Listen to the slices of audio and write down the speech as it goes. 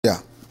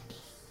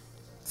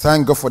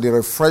Thank God for the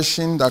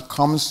refreshing that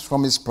comes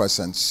from His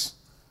presence.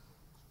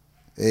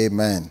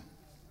 Amen.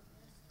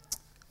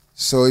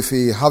 So if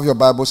you have your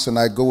Bibles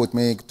tonight, go with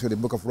me to the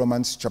book of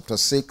Romans chapter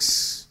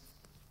 6.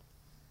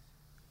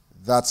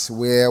 That's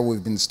where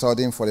we've been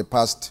studying for the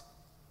past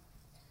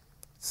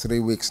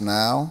 3 weeks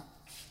now.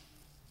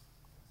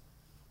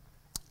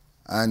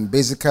 And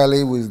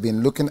basically we've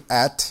been looking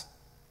at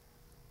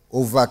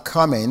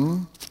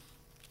overcoming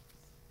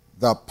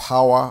the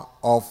power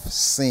of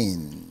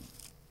sin.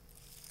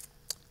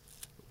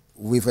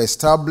 We've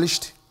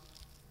established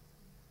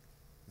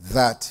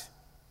that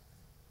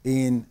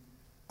in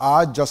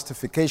our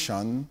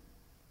justification,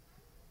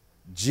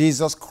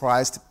 Jesus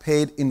Christ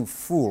paid in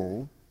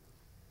full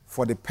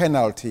for the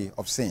penalty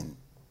of sin.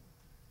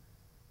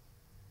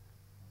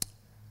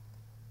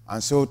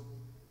 And so,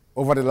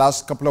 over the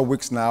last couple of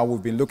weeks now,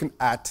 we've been looking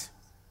at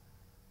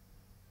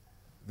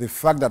the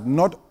fact that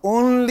not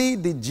only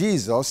did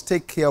Jesus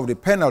take care of the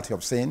penalty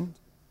of sin,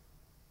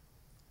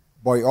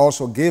 but He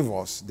also gave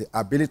us the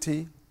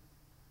ability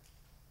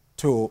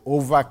to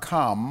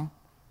overcome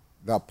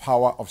the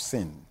power of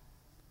sin.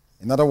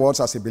 In other words,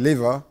 as a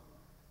believer,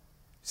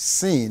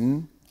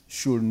 sin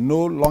should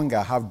no longer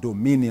have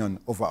dominion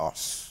over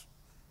us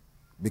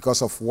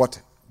because of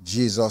what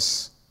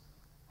Jesus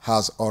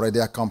has already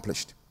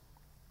accomplished.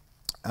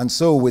 And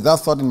so with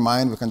that thought in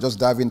mind, we can just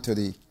dive into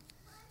the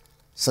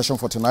session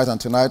for tonight. And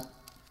tonight,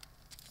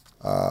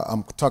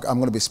 I'm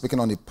going to be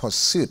speaking on the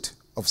pursuit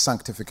of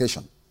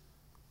sanctification.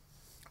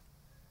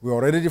 We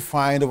already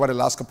defined over the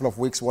last couple of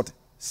weeks what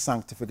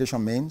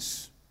sanctification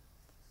means.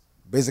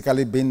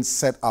 Basically being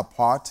set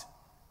apart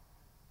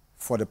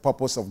for the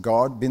purpose of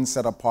God, being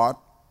set apart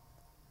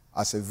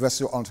as a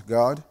vessel unto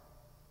God.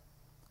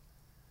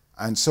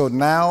 And so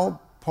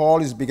now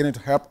Paul is beginning to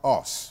help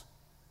us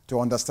to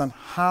understand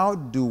how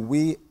do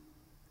we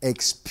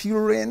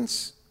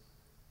experience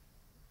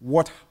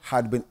what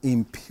had been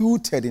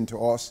imputed into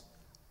us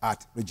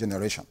at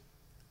regeneration.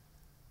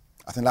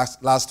 I think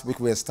last week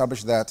we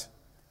established that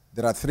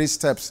there are 3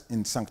 steps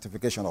in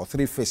sanctification, or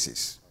 3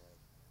 phases.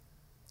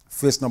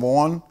 Phase number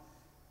 1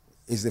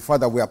 is the fact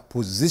that we are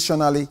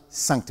positionally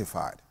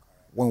sanctified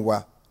when we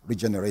are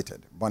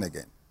regenerated, born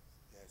again.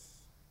 Yes.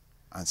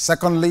 And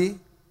secondly,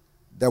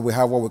 that we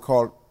have what we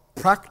call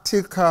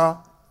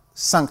practical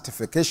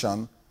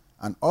sanctification,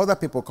 and other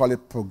people call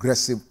it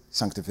progressive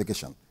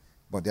sanctification.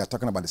 But they are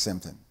talking about the same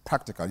thing,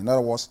 practical. In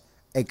other words,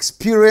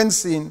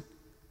 experiencing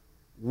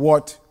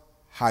what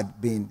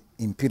had been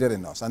imputed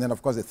in us. And then,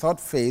 of course, the third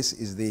phase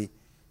is the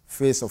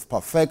phase of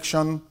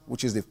perfection,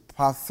 which is the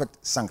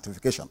perfect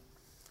sanctification.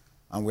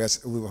 And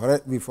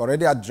we've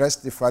already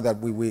addressed the fact that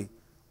we will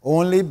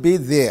only be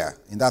there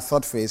in that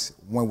third phase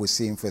when we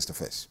see Him face to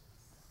face.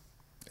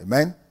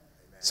 Amen?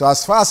 So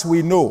as far as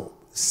we know,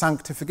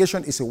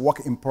 sanctification is a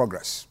work in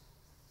progress.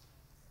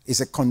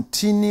 It's a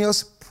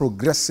continuous,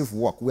 progressive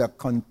work. We are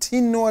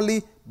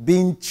continually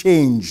being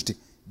changed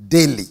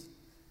daily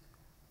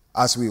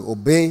as we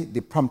obey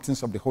the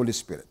promptings of the Holy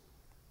Spirit.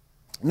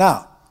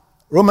 Now,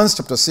 Romans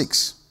chapter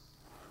 6.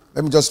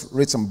 Let me just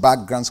read some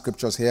background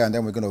scriptures here, and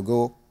then we're going to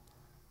go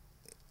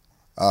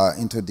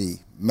into the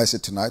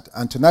message tonight.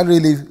 And tonight,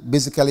 really,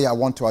 basically, I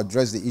want to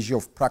address the issue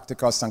of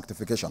practical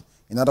sanctification.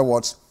 In other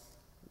words,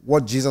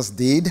 what Jesus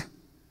did,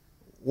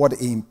 what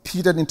He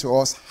imputed into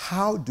us,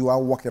 how do I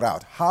work it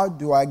out? How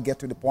do I get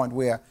to the point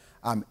where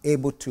I'm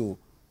able to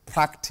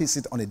practice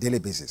it on a daily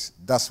basis?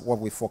 That's what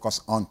we focus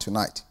on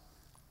tonight.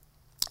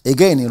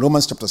 Again, in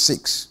Romans chapter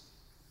 6,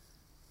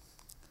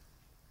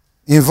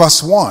 in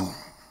verse 1,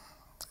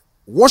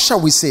 what shall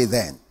we say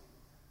then?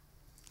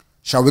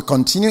 Shall we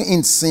continue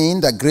in sin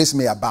that grace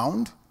may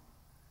abound?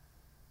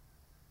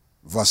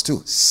 Verse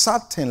 2,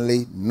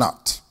 certainly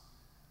not.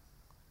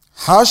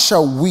 How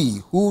shall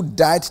we who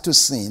died to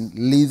sin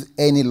live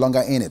any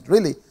longer in it?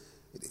 Really,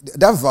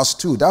 that verse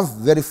 2, that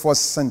very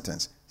first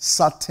sentence,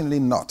 certainly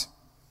not,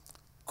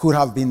 could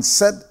have been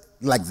said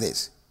like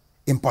this: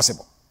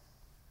 impossible.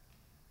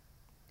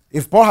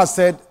 If Paul had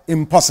said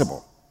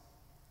impossible,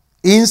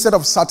 instead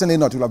of certainly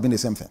not, it would have been the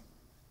same thing.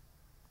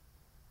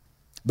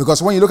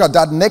 Because when you look at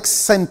that next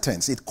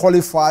sentence, it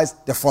qualifies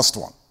the first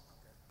one.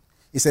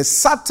 It says,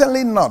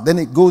 certainly not. Then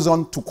it goes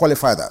on to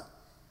qualify that.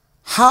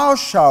 How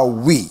shall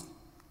we,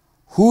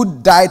 who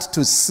died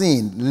to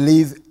sin,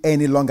 live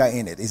any longer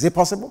in it? Is it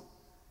possible?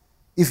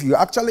 If you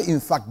actually, in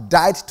fact,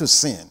 died to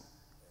sin,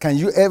 can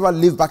you ever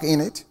live back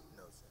in it?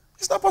 No,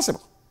 it's not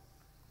possible.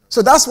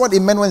 So that's what it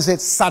meant when it said,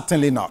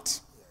 certainly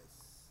not.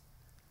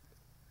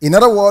 In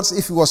other words,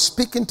 if he was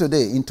speaking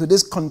today, in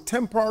today's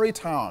contemporary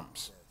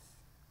terms,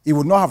 he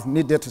would not have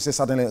needed to say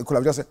certainly. He could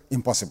have just said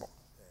impossible.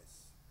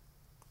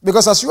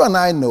 Because as you and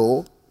I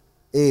know,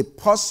 a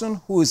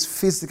person who is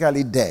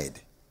physically dead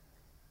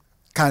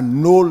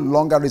can no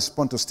longer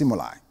respond to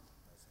stimuli.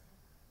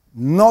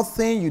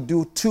 Nothing you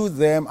do to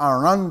them,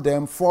 around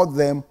them, for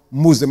them,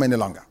 moves them any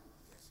longer.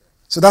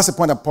 So that's the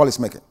point that Paul is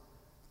making.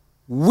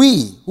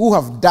 We who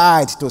have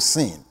died to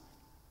sin,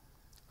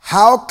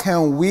 how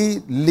can we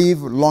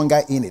live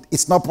longer in it?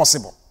 It's not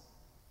possible.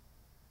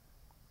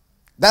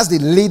 That's the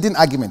leading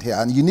argument here.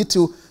 And you need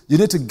to You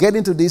need to get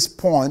into this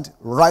point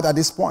right at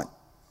this point,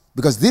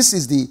 because this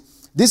is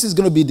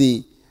going to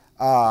be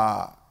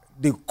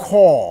the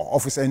core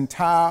of his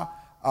entire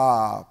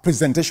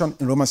presentation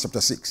in Romans chapter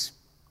 6.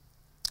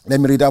 Let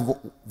me read that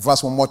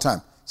verse one more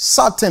time.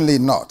 Certainly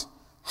not.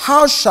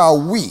 How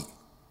shall we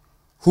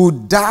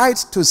who died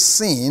to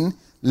sin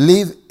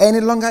live any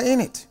longer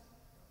in it?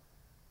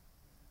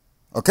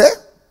 Okay?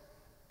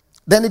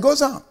 Then it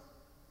goes on.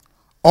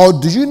 Or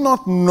do you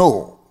not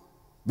know?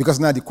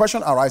 Because now the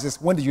question arises,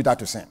 when did you die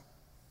to sin?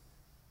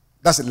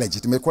 That's a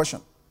legitimate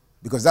question,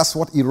 because that's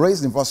what he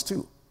raised in verse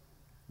 2.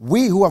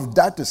 We who have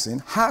died to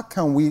sin, how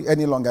can we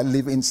any longer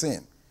live in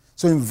sin?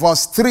 So in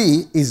verse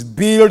 3 is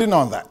building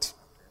on that.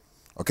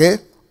 Okay?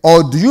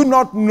 Or do you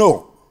not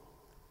know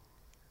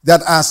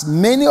that as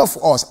many of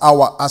us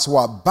as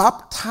were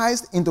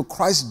baptized into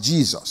Christ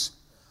Jesus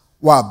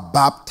were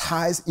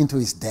baptized into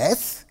his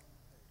death?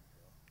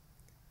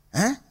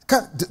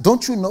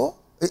 Don't you know?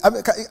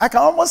 I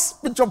can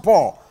almost picture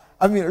Paul.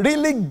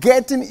 Really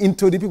getting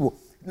into the people.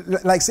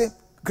 Like say,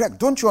 Greg,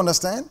 don't you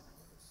understand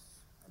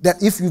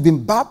that if you've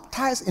been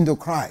baptized into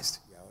Christ,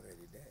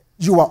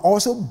 you are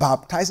also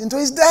baptized into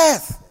his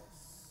death?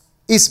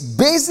 It's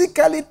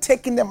basically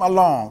taking them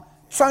along,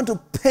 trying to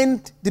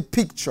paint the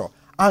picture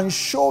and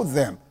show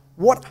them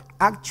what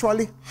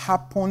actually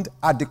happened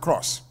at the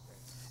cross.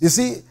 You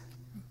see,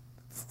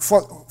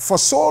 for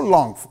so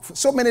long,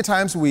 so many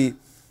times we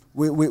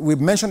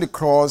mention the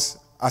cross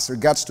as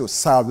regards to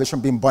salvation,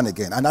 being born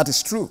again, and that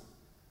is true.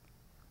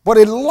 But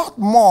a lot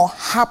more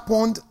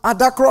happened at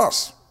that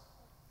cross.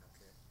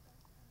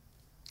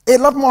 A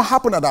lot more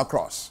happened at that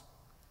cross.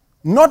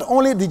 Not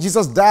only did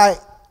Jesus die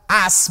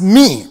as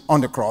me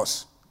on the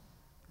cross,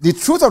 the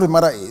truth of the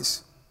matter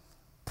is,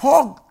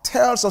 Paul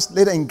tells us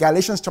later in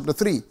Galatians chapter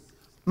 3,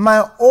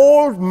 my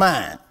old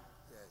man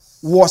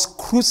was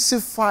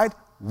crucified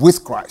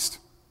with Christ.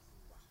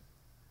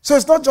 So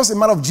it's not just a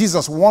matter of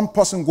Jesus, one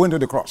person going to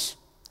the cross.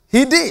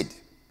 He did.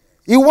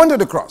 He went to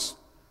the cross.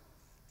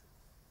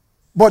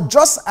 But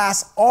just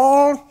as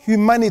all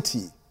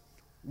humanity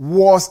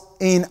was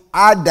in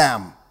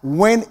Adam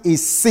when he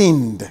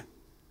sinned,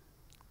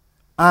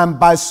 and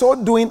by so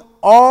doing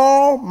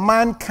all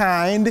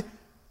mankind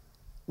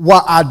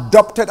were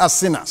adopted as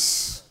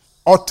sinners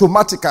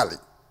automatically,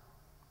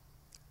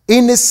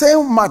 in the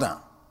same manner,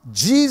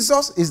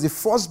 Jesus is the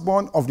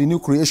firstborn of the new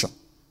creation.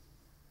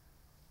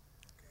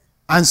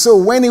 And so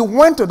when he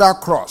went to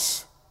that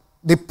cross,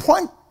 the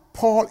point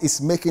Paul is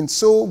making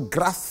so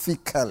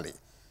graphically,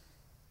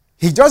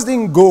 he just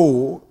didn't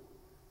go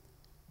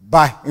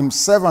by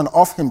himself and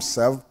of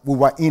himself. We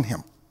were in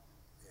him.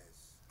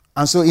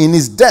 And so in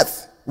his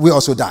death, we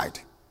also died.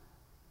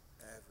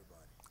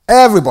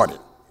 Everybody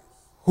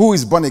who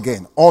is born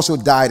again also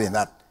died in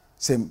that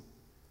same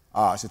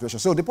situation.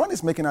 So the point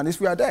is making is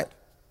we are dead.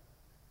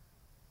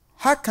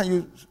 How can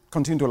you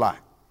continue to lie?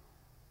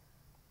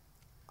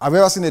 Have you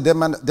ever seen a dead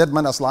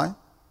man that's lying?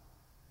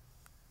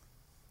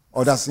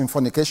 Or that's in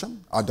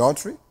fornication,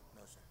 adultery,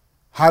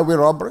 highway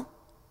robbery,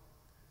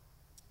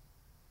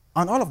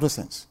 and all of those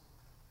things.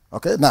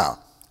 Okay, now,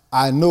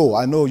 I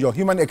know your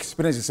human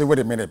experience. You say, wait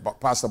a minute,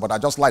 Pastor, but I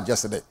just lied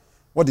yesterday.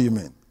 What do you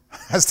mean?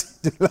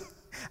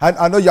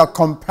 I know you're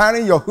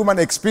comparing your human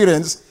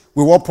experience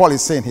with what Paul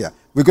is saying here.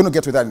 We're going to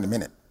get to that in a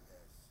minute.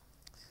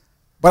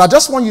 But I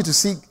just want you to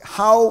see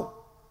how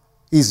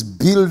he's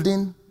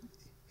building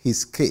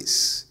his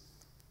case.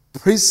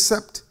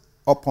 Precept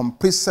upon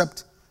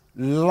precept,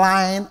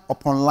 line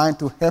upon line,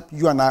 to help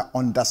you and I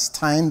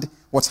understand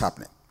what's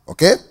happening.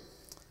 Okay?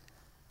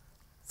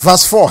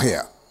 Verse 4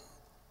 here.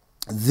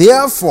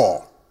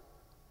 Therefore,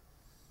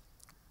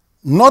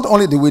 not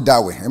only did we die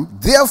with him,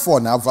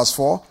 therefore now, verse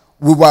 4,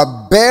 we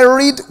were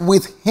buried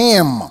with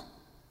him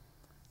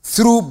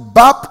through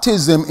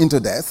baptism into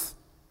death,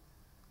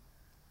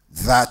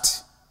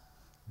 that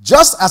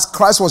just as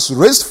Christ was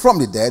raised from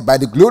the dead by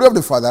the glory of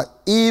the Father,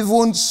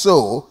 even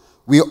so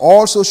we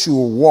also should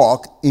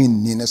walk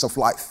in newness of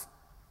life.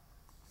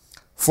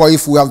 For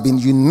if we have been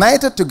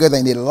united together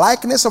in the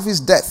likeness of his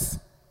death,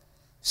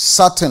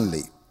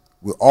 certainly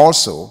we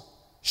also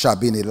shall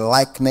be in the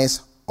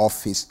likeness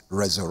of his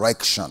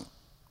resurrection.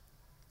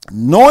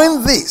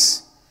 Knowing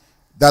this,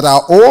 that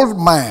our old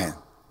man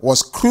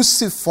was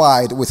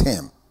crucified with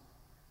him,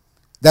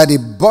 that the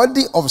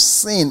body of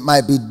sin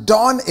might be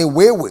done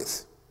away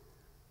with,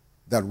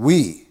 that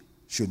we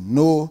should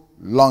no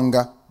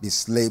longer be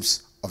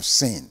slaves of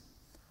sin.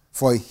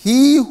 For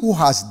he who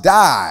has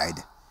died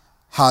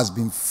has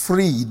been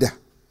freed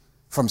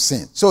from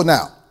sin. So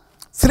now,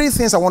 3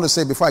 things I want to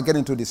say before I get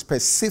into the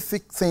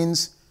specific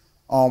things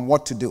on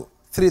what to do.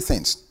 3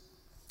 things.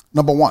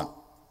 Number 1,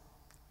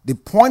 the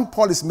point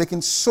Paul is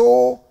making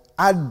so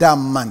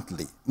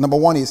adamantly. Number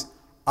 1 is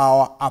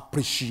our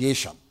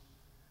appreciation.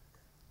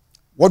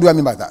 What do I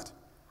mean by that?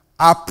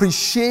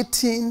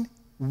 Appreciating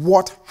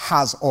what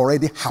has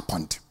already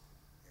happened.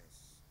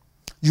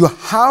 You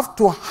have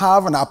to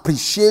have an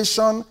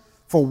appreciation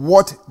for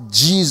what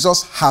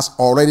Jesus has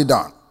already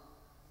done.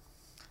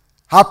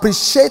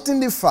 Appreciating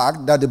the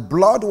fact that the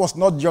blood was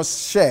not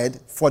just shed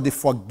for the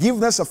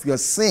forgiveness of your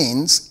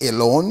sins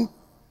alone,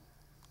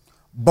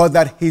 but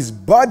that his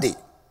body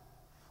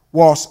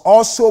was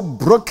also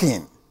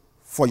broken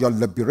for your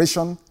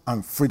liberation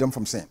and freedom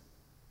from sin.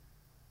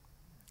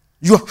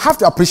 You have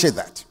to appreciate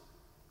that.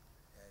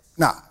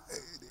 Now,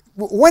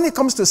 when it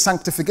comes to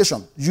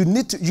sanctification, you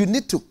need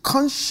to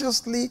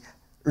consciously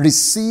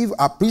receive,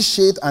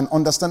 appreciate, and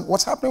understand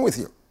what's happening with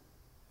you.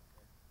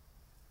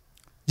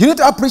 You need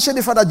to appreciate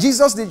the fact that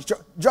Jesus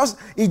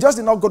he just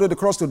did not go to the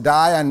cross to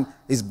die and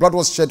his blood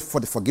was shed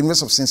for the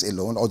forgiveness of sins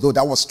alone, although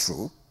that was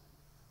true.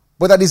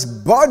 But that his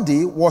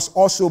body was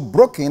also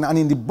broken, and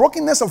in the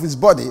brokenness of his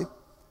body,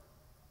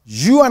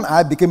 you and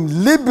I became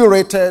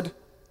liberated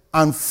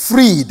and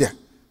freed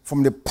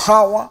from the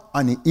power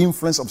and the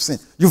influence of sin.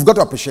 You've got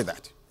to appreciate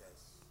that.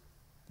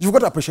 You've got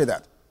to appreciate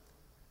that.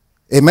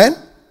 Amen?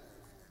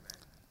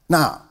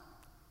 Now,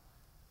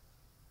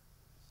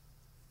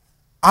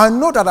 I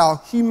know that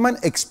our human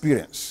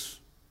experience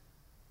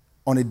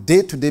on a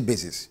day-to-day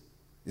basis,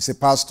 you say,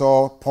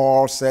 Pastor,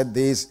 Paul said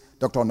this,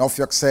 Dr.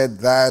 Onofiok said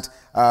that,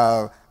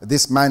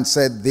 this man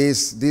said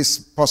this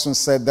person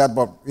said that,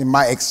 but in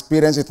my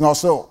experience, it's not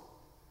so.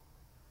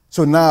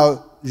 So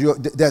now,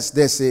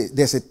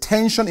 there's a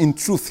tension in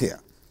truth here.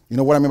 You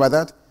know what I mean by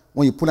that?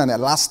 When you put an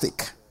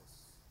elastic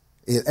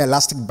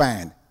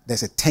band,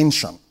 there's a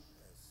tension.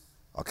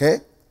 Okay?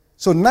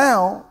 So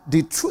now,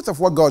 the truth of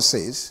what God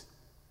says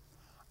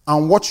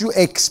and what you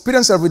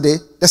experience every day,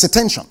 there's a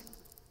tension.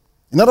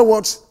 In other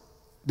words,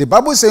 the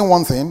Bible is saying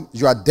one thing: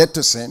 you are dead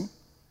to sin,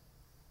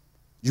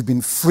 you've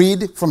been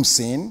freed from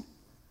sin,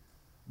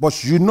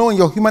 but you know in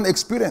your human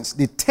experience,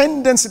 the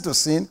tendency to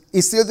sin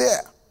is still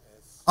there.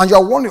 And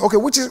you're wondering, okay,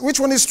 which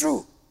one is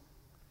true?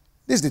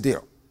 This is the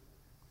deal.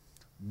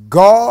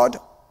 God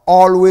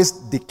always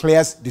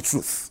declares the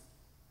truth.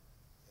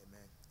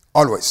 Amen.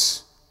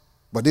 Always.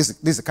 But this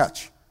is the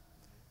catch.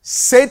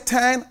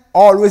 Satan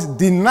always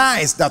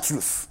denies that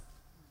truth.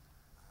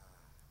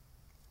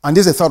 And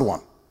this is the third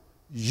one.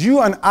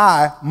 You and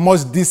I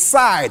must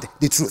decide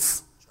the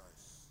truth.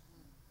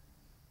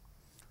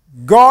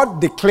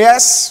 God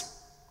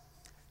declares,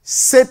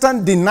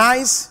 Satan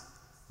denies,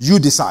 you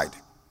decide.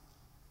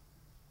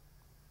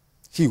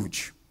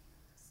 Huge.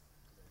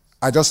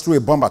 I just threw a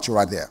bomb at you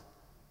right there.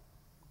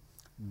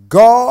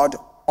 God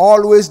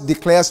always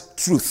declares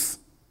truth.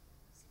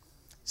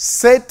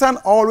 Satan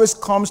always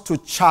comes to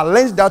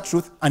challenge that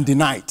truth and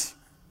deny it.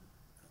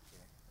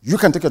 You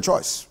can take a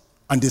choice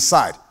and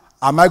decide,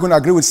 am I going to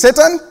agree with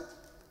Satan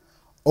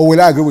or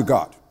will I agree with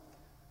God?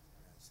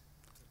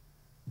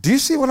 Do you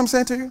see what I'm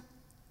saying to you?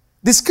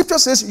 The scripture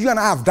says you and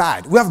I have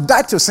died. We have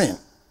died to sin.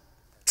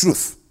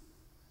 Truth.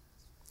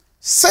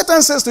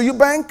 Satan says to you,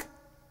 Bank,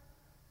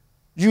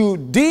 you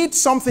did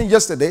something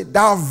yesterday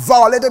that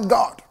violated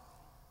God.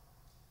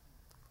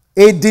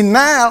 A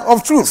denial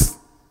of truth.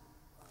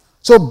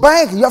 So,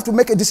 Bank, you have to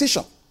make a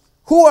decision.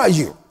 Who are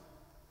you?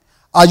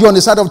 Are you on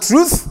the side of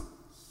truth?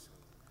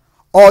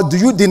 Or do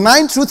you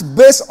deny truth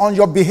based on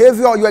your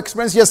behavior or your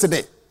experience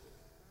yesterday?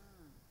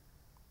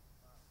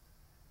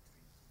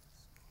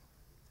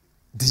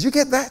 Did you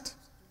get that?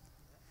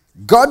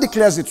 God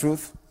declares the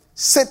truth.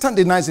 Satan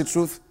denies the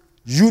truth.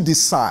 You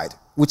decide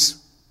which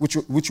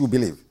you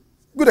believe.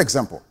 Good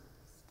example.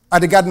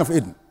 At the Garden of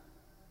Eden.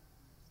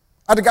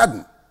 At the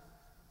garden.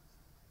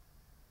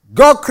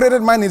 God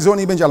created man in his own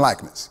image and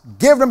likeness.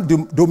 Gave them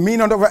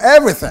dominion over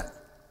everything.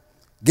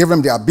 Gave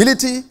them the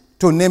ability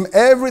to name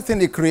everything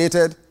he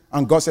created,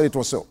 and God said it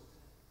was so.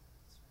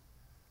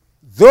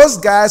 Those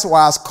guys were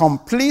as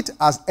complete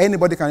as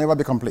anybody can ever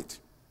be complete.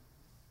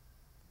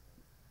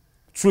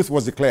 Truth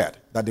was declared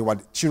that they were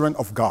the children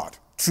of God.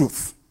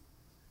 Truth.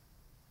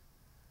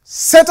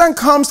 Satan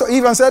comes to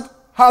Eve and said,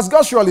 has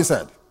God surely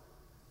said?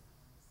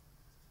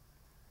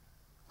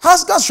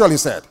 Has God surely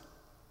said?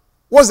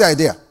 What's the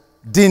idea?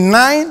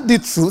 Denying the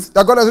truth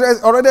that God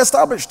has already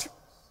established.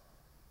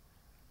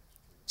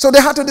 So they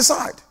had to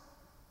decide.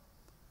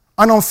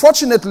 And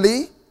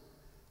unfortunately,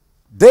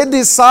 they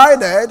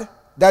decided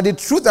that the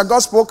truth that God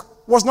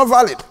spoke was not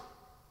valid.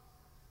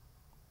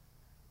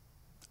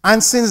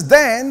 And since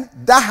then,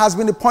 that has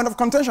been the point of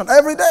contention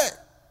every day.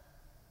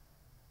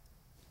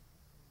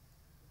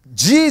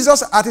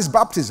 Jesus at his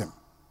baptism,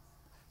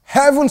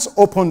 heavens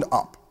opened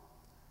up.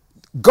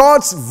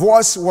 God's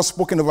voice was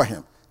spoken over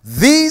him.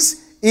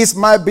 This is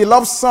my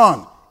beloved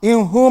Son,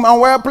 in whom I'm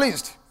well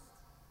pleased.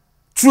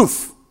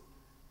 Truth.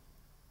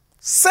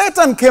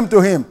 Satan came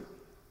to him,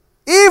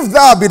 if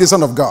thou be the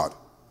Son of God,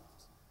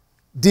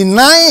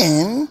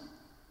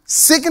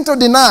 seeking to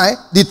deny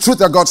the truth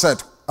that God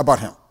said about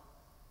him.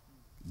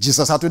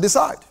 Jesus had to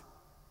decide.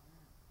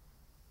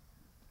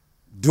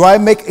 Do I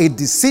make a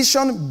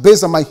decision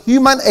based on my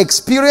human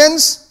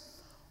experience,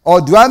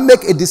 or do I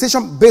make a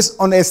decision based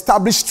on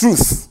established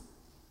truth?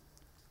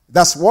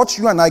 That's what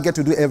you and I get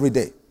to do every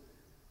day.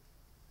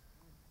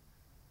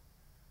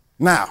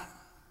 Now,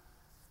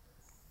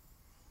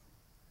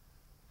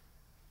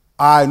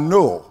 I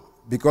know,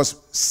 because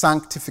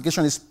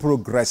sanctification is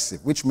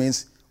progressive, which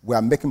means we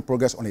are making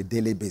progress on a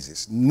daily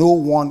basis. No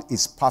one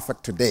is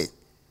perfect today,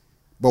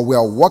 but we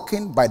are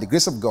working by the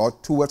grace of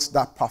God towards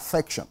that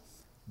perfection.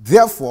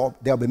 Therefore,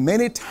 there will be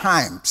many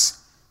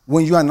times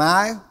when you and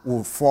I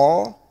will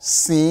fall,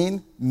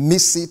 sin,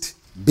 miss it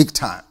big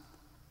time.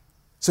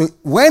 So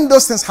when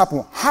those things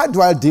happen, how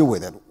do I deal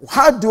with it?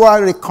 How do I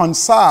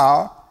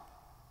reconcile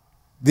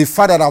the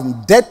fact that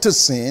I'm dead to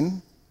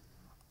sin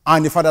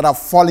and the fact that I've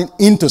fallen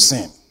into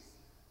sin?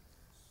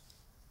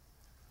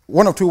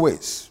 One of two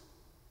ways.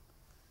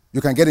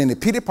 You can get in a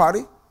pity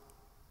party,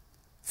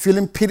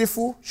 feeling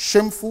pitiful,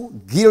 shameful,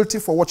 guilty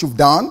for what you've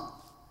done.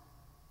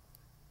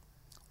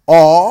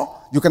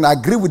 Or you can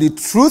agree with the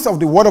truth of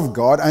the Word of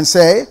God and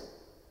say,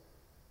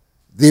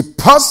 the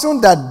person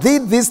that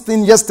did this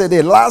thing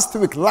yesterday, last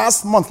week,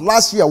 last month,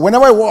 last year,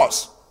 whenever it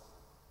was,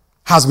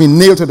 has been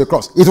nailed to the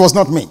cross. It was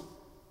not me.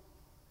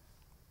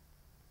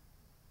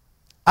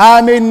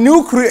 I'm a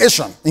new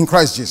creation in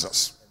Christ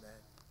Jesus.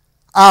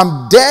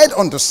 I'm dead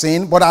unto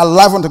sin, but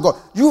alive unto God.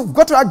 You've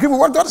got to agree with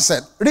what God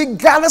said,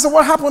 regardless of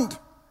what happened.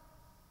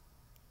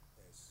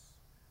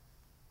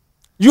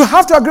 You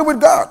have to agree with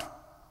God.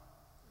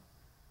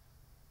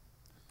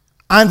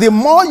 And the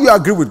more you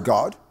agree with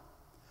God,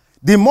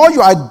 the more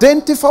you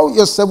identify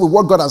yourself with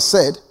what God has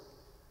said,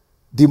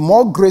 the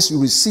more grace you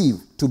receive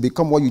to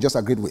become what you just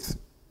agreed with.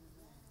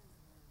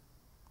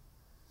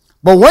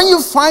 But when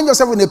you find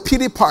yourself in a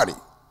pity party,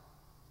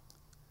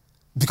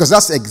 because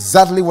that's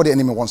exactly what the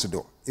enemy wants to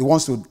do. He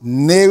wants to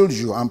nail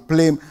you and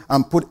blame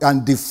and put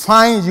and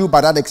define you by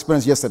that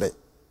experience yesterday,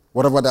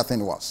 whatever that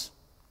thing was.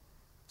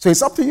 So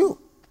it's up to you.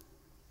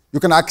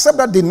 You can accept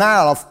that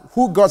denial of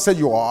who God said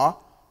you are,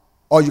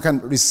 or you can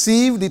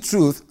receive the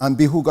truth and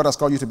be who God has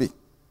called you to be.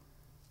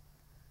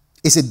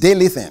 It's a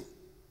daily thing.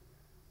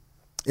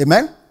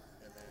 Amen? Amen?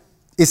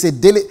 It's a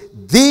daily.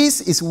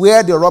 This is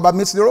where the rubber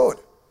meets the road.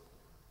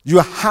 You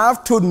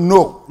have to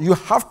know. You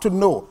have to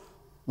know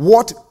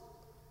what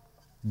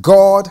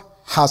God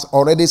has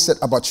already said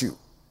about you.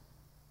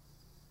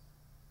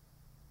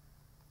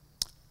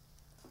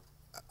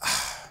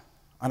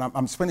 And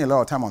I'm spending a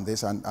lot of time on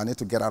this, and I need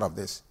to get out of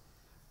this.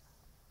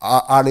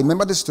 I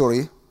remember the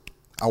story.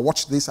 I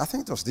watched this, I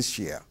think it was this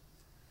year.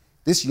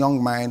 This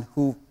young man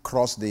who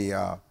crossed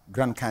the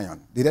Grand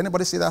Canyon. Did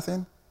anybody see that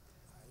thing?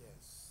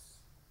 Yes.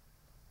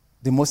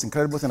 The most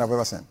incredible thing I've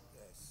ever seen.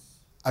 Yes.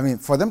 I mean,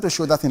 for them to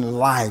show that thing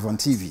live on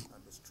TV.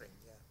 On the string,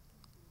 yeah.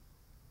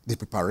 The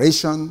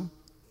preparation,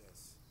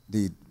 Yes.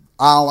 the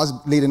hours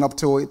leading up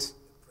to it,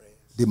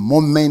 the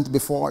moment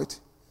before it,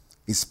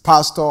 his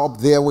pastor up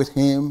there with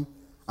him,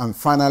 and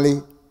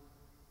finally,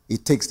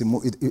 it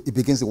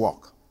begins the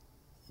walk.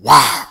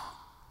 Wow!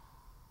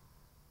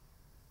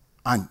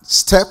 And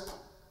step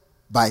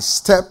by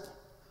step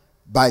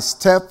by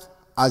step,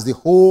 as the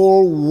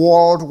whole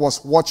world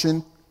was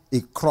watching,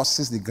 it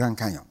crosses the Grand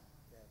Canyon.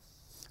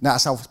 Yes. Now,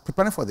 as I was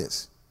preparing for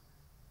this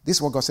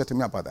is what God said to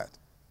me about that.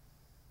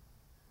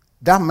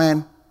 That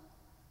man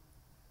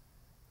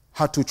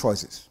had two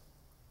choices.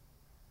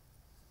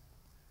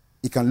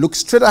 He can look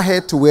straight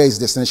ahead to where his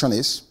destination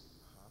is,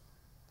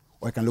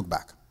 or he can look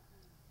back.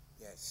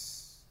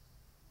 Yes.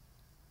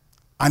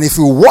 And if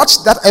you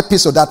watch that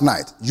episode that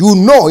night, you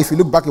know if you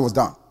look back, it was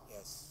done.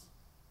 Yes.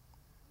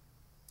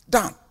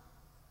 Done.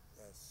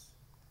 Yes.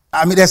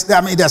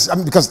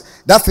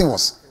 Because that thing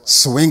was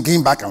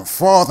swinging back and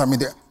forth.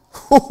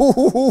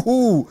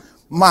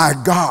 My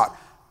God.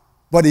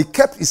 But he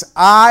kept his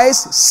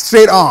eyes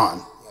straight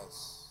on.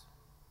 Yes.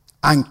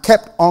 And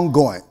kept on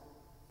going.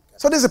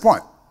 So this is the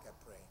point.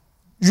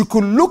 You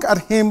could look at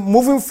him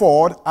moving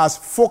forward as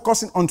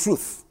focusing on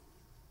truth.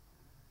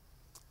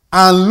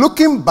 And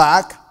looking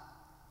back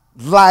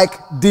like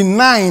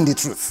denying the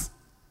truth.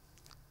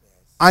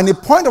 And the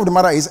point of the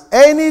matter is,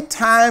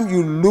 anytime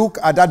you look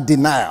at that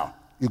denial,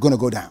 you're going to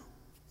go down.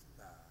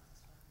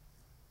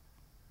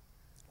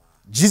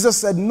 Jesus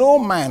said, no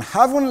man,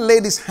 having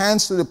laid his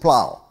hands to the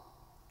plow,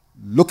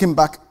 looking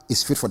back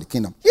is fit for the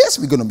kingdom. Yes,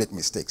 we're going to make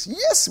mistakes.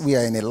 Yes, we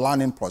are in a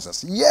learning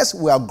process. Yes,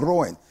 we are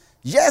growing.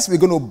 Yes, we're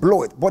going to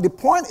blow it. But the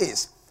point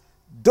is,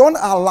 don't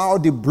allow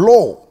the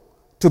blow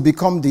to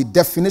become the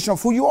definition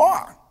of who you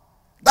are.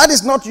 That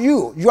is not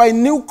you. You are a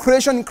new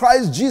creation in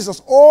Christ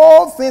Jesus.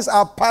 All things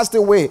are passed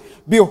away.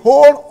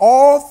 Behold,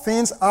 all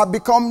things are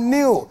become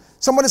new.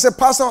 Somebody said,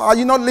 Pastor, are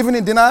you not living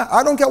in denial?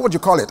 I don't care what you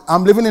call it.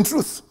 I'm living in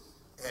truth.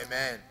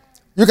 Amen.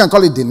 You can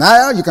call it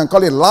denial. You can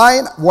call it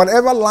lying.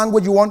 Whatever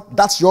language you want,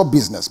 that's your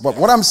business. But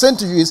what I'm saying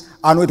to you is,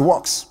 I know it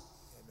works.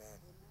 Amen.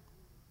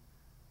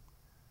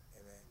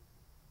 Amen.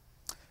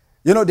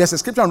 You know, there's a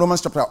scripture in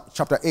Romans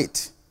chapter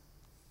 8.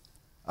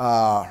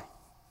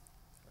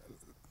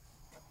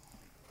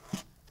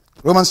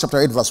 Romans chapter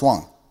 8 verse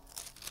 1.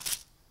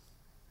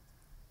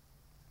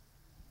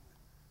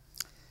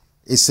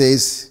 It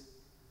says,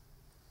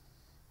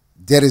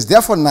 there is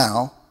therefore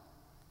now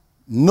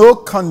no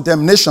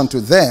condemnation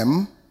to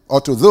them or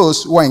to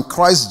those who are in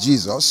Christ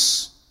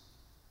Jesus,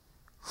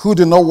 who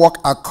do not walk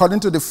according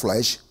to the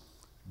flesh,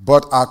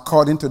 but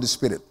according to the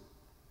Spirit.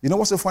 You know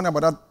what's so funny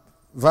about that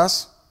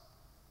verse?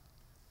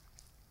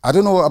 I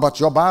don't know about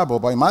your Bible,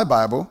 but in my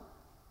Bible,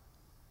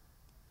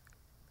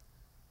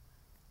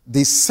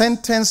 the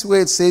sentence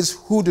where it says,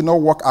 who do not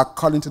walk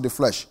according to the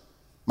flesh,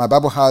 my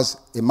Bible has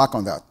a mark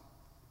on that.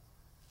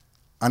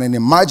 And in the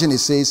margin it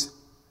says,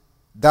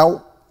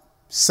 that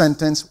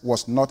sentence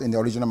was not in the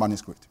original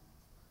manuscript.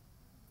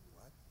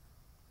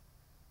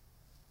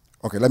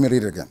 Okay, let me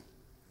read it again.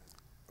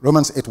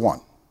 Romans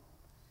 8:1.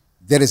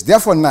 There is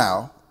therefore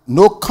now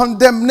no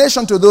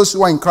condemnation to those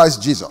who are in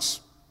Christ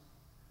Jesus.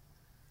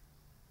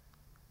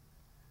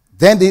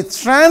 Then the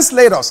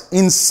translators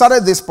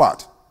inserted this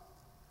part.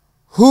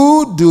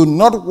 Who do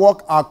not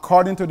walk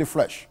according to the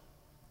flesh,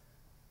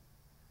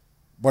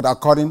 but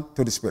according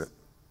to the Spirit.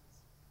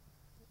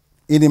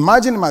 In the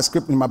margin in my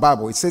script, in my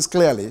Bible, it says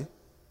clearly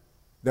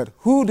that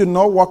who do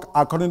not walk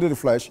according to the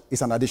flesh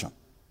is an addition.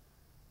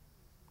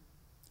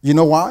 You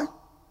know why?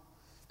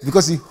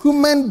 Because the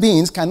human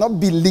beings cannot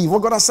believe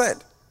what God has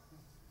said.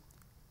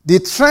 The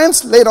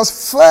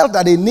translators felt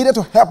that they needed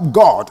to help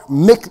God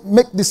make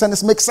the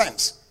sentence make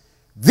sense.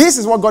 This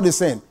is what God is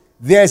saying.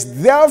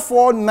 There's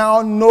therefore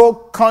now no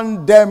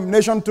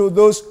condemnation to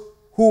those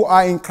who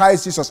are in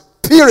Christ Jesus.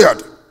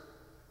 Period.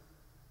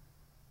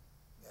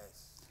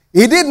 Yes.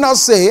 He did not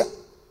say,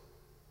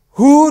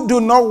 who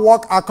do not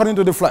walk according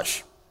to the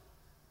flesh.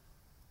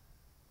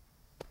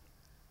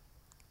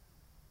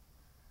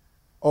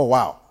 Oh,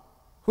 wow.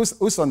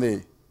 Who's on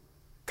the...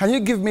 Can you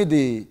give me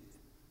the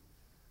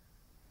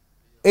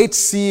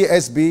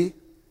HCSB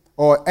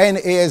or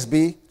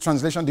NASB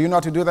translation? Do you know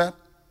how to do that?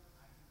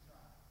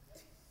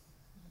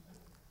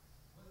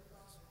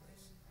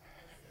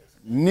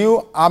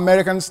 New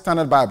American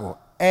Standard Bible.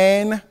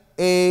 NASB.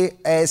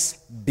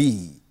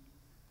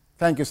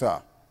 Thank you,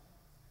 sir.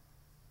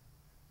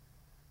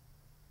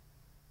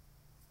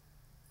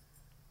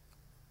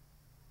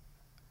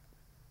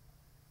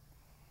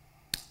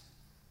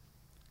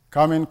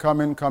 Coming.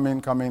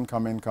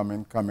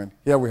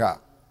 Here we are.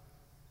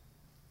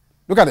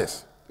 Look at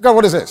this. Look at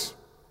what it says.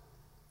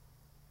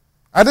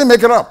 I didn't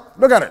make it up.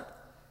 Look at it.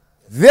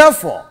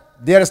 Therefore,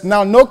 there is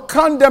now no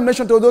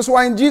condemnation to those who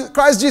are in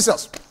Christ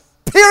Jesus.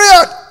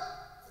 Period.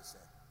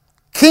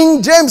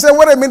 King James said,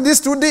 wait a minute, this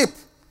is too deep.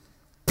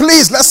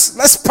 Please,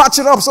 let's patch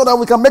it up so that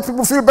we can make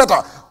people feel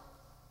better.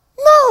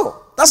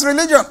 No, that's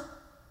religion.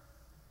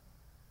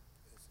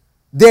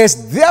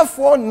 There's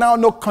therefore now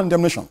no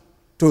condemnation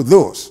to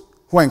those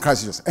who are in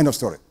Christ Jesus. End of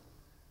story.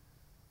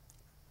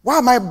 Why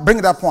am I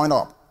bringing that point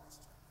up?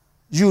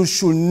 You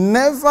should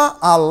never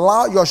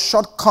allow your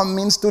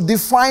shortcomings to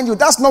define you.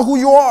 That's not who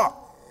you are.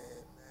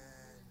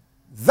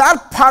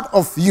 That part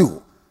of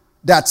you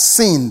that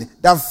sinned,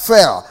 that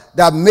fell,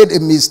 that made a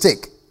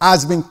mistake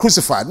has been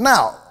crucified.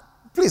 Now,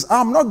 please,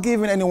 I'm not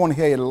giving anyone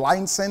here a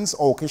license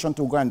or occasion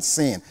to go and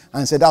sin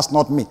and say, that's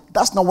not me.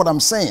 That's not what I'm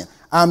saying.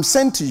 I'm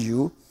saying to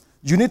you,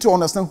 you need to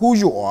understand who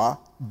you are,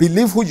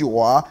 believe who you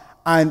are,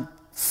 and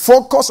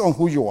focus on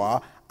who you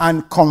are,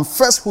 and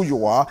confess who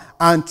you are,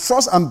 and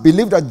trust and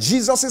believe that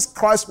Jesus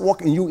Christ's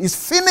work in you is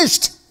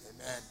finished.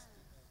 Amen.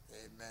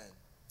 Amen.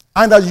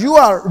 And that you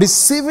are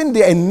receiving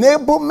the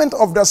enablement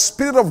of the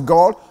Spirit of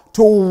God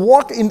to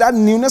walk in that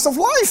newness of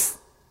life.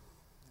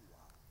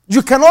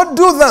 You cannot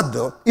do that,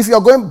 though, if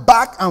you're going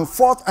back and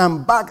forth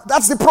and back.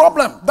 That's the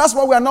problem. That's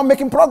why we are not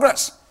making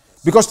progress.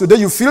 Because today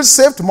you feel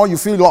saved, tomorrow you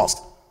feel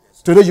lost.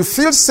 Today you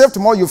feel saved,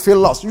 tomorrow you feel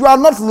lost. You are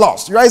not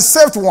lost. You are a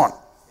saved one.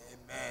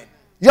 Amen.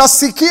 You are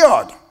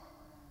secured.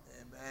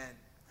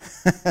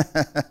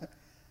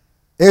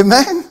 Amen.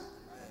 Amen.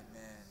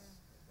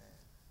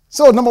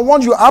 So, number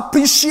one, you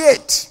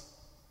appreciate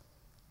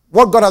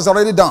what God has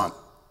already done.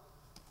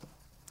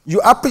 You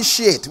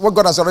appreciate what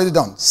God has already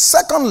done.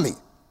 Secondly,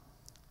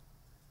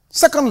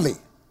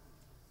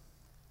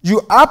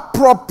 you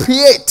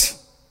appropriate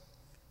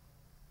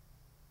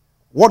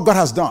what God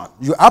has done.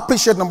 You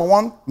appreciate, number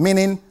one,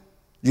 meaning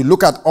you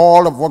look at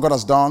all of what God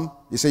has done.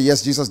 You say,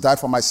 yes, Jesus died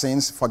for my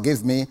sins.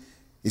 Forgive me.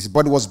 His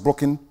body was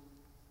broken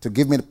to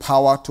give me the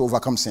power to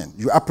overcome sin.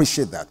 You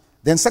appreciate that.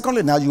 Then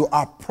secondly, now you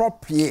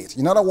appropriate.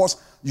 In other words,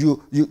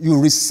 you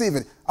receive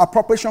it.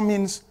 Appropriation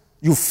means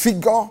you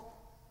figure.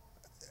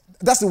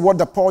 That's the word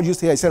that Paul used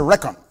here. He said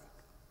reckon.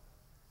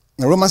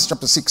 In Romans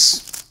chapter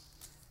 6.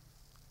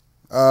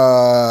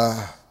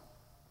 Where's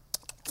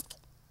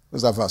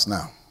that verse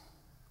now?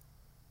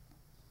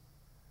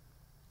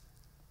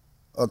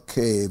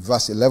 Okay,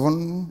 verse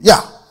 11. Yeah.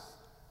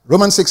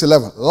 Romans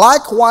 6:11.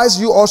 Likewise,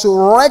 you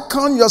also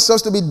reckon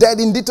yourselves to be dead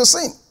indeed to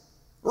sin.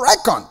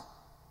 Reckon.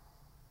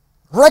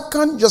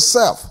 Reckon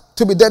yourself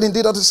to be dead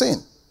indeed to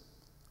sin.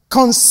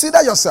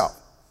 Consider yourself.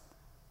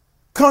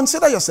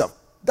 Consider yourself.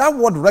 That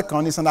word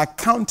reckon is an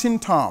accounting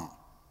term.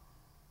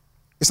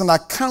 It's an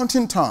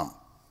accounting term,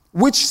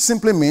 which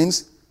simply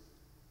means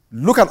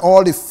look at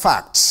all the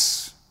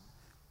facts.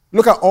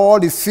 Look at all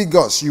the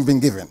figures you've been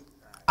given.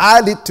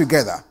 Add it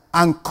together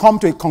and come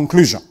to a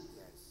conclusion.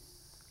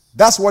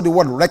 That's what the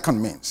word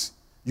reckon means.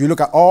 You look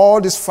at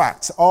all these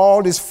facts,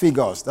 all these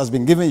figures that's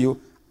been given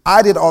you,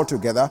 add it all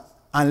together,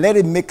 and let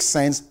it make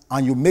sense,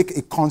 and you make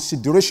a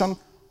consideration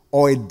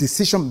or a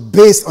decision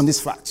based on these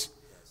facts.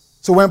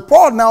 So when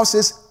Paul now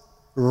says,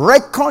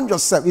 reckon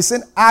yourself, he's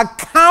saying,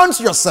 account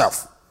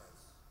yourself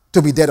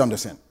to be dead under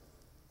sin.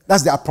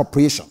 That's the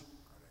appropriation.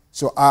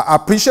 So I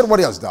appreciate what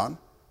he has done.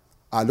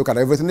 I look at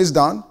everything he's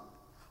done.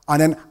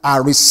 And then I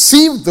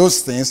receive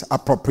those things,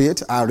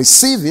 appropriate. I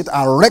receive it.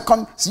 I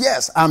reckon,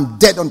 yes, I'm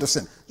dead unto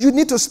sin. You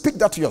need to speak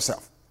that to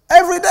yourself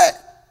every day.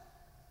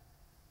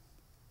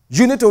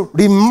 You need to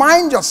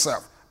remind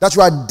yourself that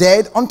you are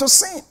dead unto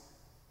sin.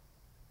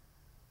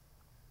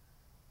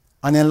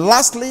 And then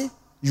lastly,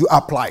 you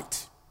apply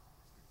it.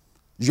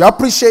 You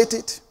appreciate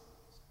it.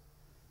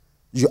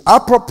 You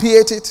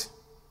appropriate it.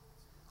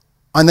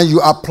 And then you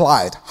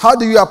apply it. How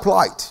do you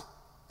apply it?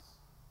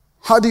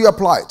 How do you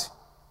apply it?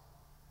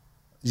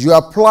 You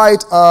apply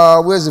it,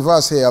 where's the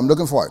verse here? I'm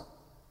looking for it.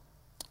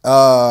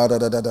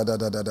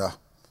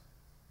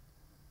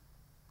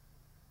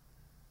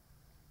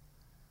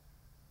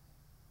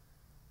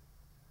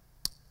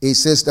 It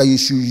says that you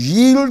should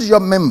yield your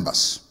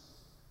members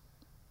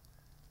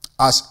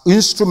as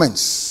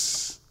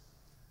instruments.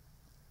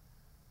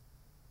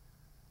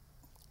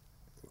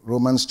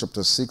 Romans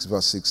chapter 6,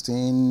 verse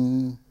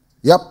 16.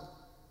 Yep.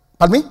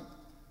 Pardon me?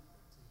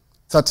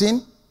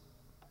 13.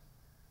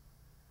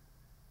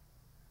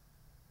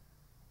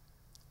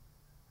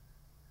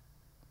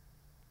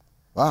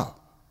 Wow.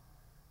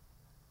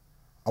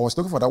 I was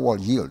looking for that word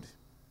yield.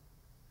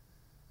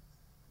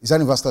 Is that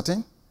in verse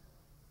 13?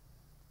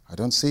 I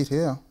don't see it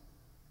here.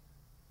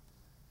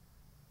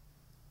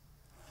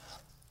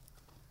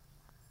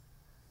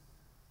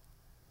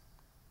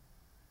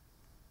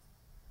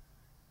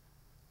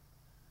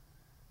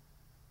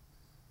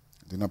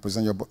 Do not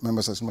present your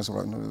members as members of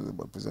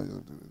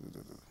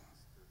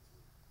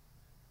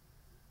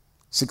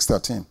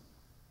 6:13.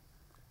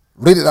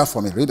 Read it out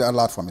for me. Read it out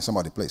loud for me.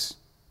 Somebody, please.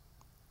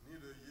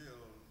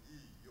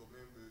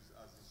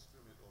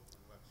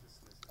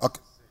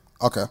 Okay.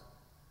 Okay.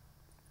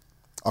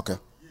 Okay.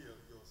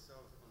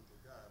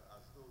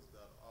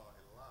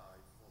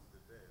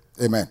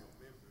 Amen.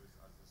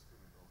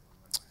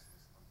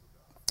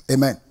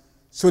 Amen.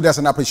 So there's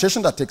an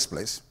appreciation that takes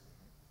place.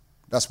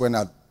 That's when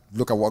I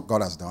look at what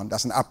God has done.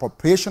 There's an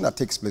appropriation that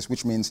takes place,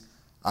 which means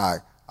I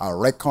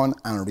reckon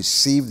and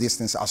receive these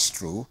things as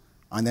true.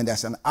 And then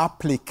there's an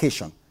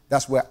application.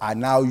 That's where I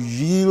now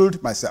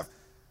yield myself.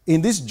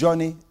 In this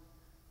journey,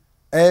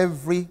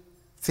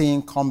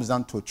 everything comes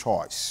down to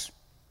choice.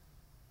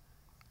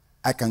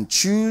 I can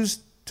choose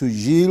to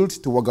yield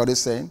to what God is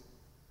saying,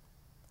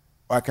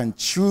 or I can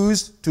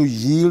choose to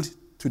yield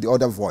to the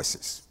other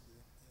voices.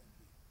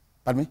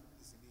 Pardon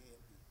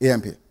me?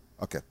 AMP.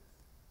 Okay.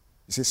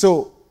 You see,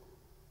 so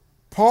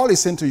Paul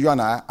is saying to you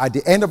and I, at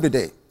the end of the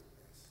day,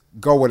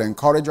 God will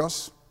encourage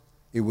us,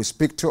 He will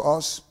speak to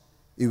us,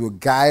 He will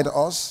guide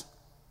us,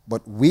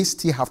 but we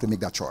still have to make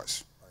that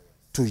choice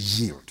to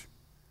yield.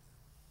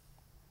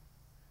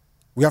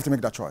 We have to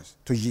make that choice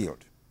to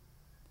yield.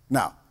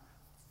 Now,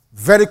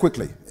 very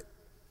quickly,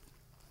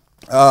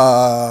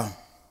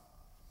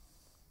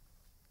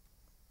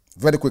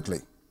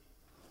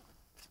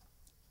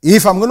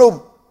 if I'm going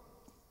to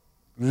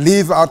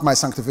live out my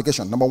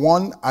sanctification, number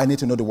one, I need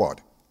to know the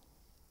word.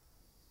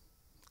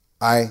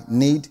 I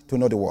need to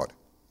know the word.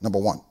 Number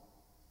one.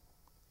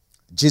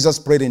 Jesus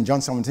prayed in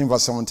John 17,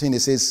 verse 17. He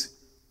says,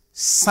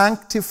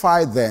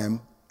 sanctify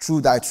them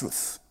through thy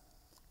truth.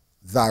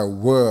 Thy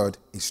word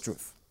is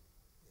truth.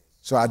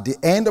 So at the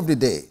end of the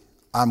day,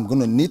 I'm going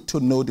to need to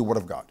know the word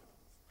of God.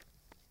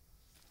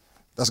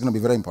 That's going to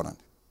be very important.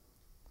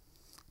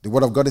 The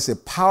word of God is a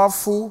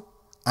powerful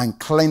and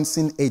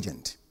cleansing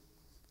agent.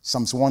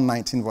 Psalms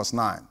 119, verse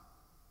 9.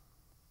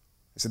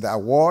 He said, thy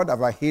word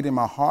have I hid in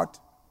my heart,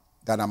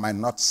 that I might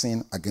not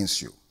sin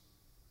against you.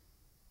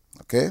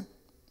 Okay?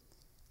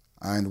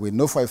 And we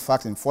know for a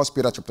fact in 1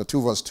 Peter chapter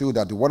 2, verse 2,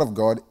 that the word of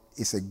God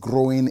is a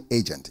growing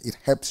agent. It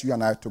helps you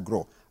and I to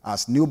grow.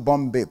 As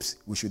newborn babes,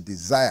 we should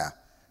desire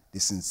the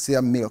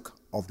sincere milk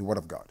of the word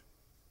of God.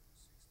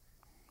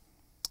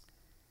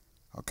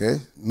 Okay?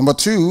 Number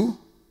two,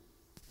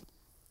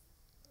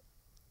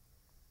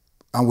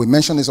 and we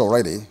mentioned this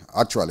already,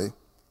 actually,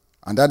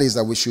 and that is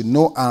that we should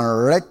know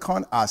and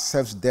reckon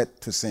ourselves dead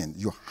to sin.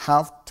 You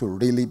have to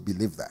really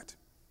believe that.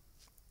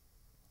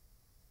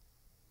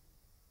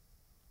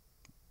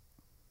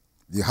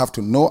 You have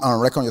to know and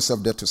reckon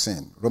yourself dead to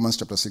sin. Romans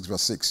chapter 6,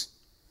 verse 6.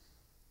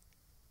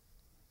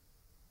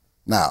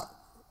 Now,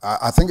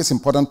 I think it's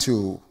important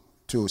to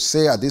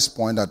say at this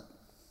point that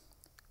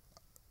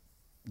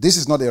this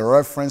is not a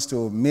reference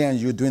to me and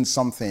you doing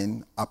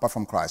something apart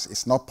from Christ.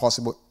 It's not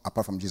possible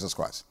apart from Jesus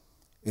Christ.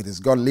 It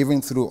is God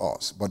living through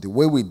us. But the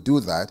way we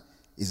do that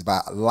is by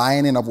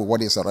lining up with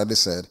what He has already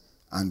said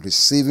and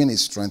receiving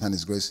His strength and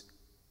His grace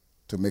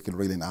to make it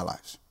real in our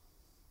lives.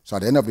 So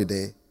at the end of the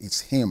day,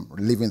 it's Him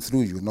living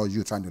through you, not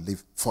you trying to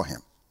live for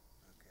Him.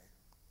 Okay.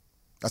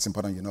 That's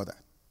important you know that.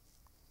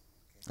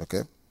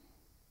 Okay?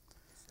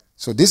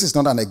 So this is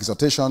not an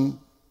exhortation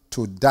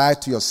to die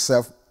to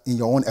yourself in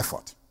your own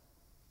effort.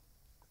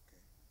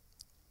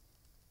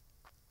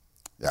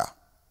 Yeah.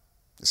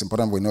 It's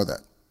important we know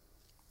that.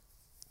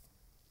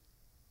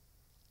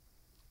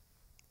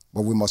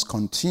 But we must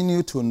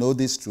continue to know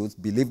this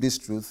truth, believe this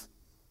truth,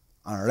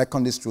 and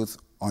reckon this truth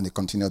on a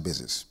continual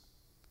basis.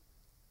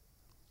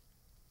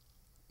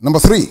 Number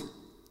three,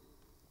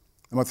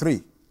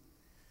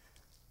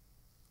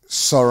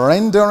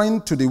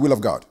 surrendering to the will of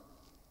God.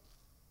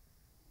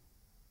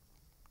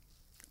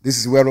 This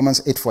is where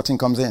Romans 8:14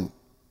 comes in.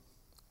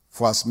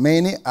 For as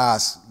many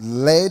as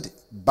led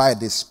by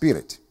the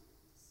Spirit,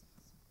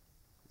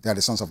 they are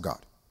the sons of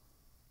God.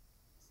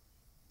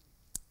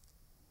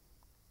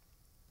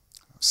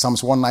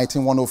 Psalms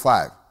 119,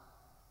 105.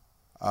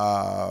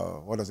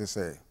 What does it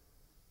say? It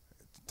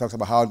talks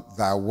about how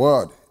thy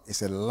word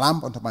is a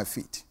lamp unto my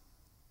feet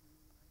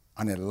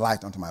and a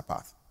light unto my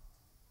path.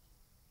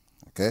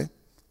 Okay?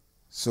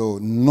 So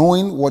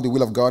knowing what the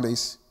will of God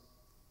is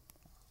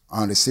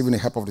and receiving the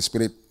help of the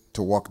Spirit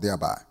to walk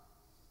thereby.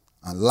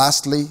 And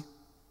lastly,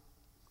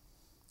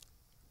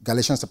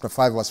 Galatians chapter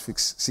 5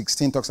 verse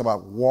 16 talks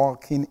about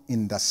walking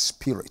in the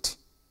Spirit.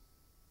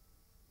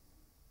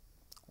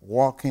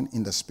 Walking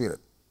in the Spirit.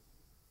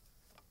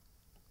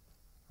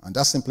 And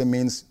that simply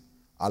means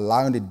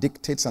allowing the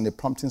dictates and the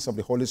promptings of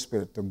the Holy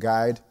Spirit to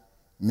guide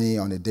me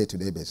on a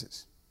day-to-day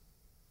basis.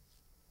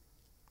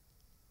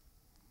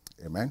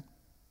 Amen?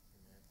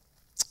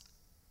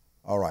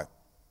 All right.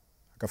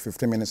 I've got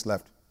 15 minutes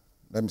left.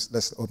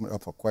 Let's open it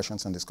up for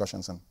questions and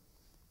discussions. And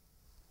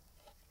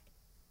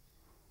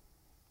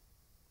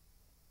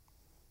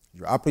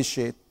you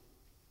appreciate,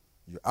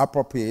 you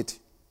appropriate,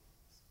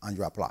 and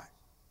you apply.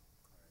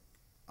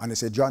 And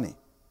it's a journey.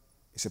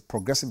 It's a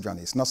progressive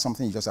journey. It's not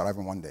something you just arrive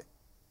in one day.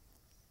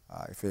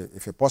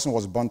 If a person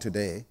was born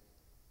today,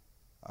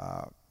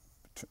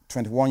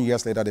 21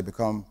 years later they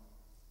become,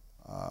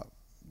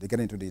 they get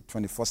into the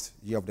 21st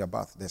year of their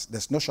birth.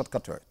 There's no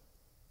shortcut to it.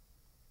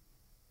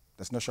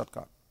 There's no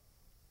shortcut.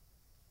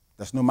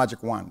 There's no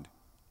magic wand.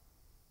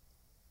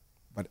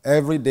 But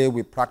every day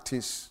we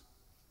practice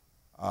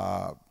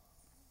and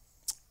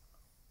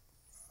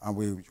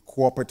we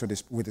cooperate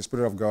with the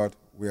Spirit of God,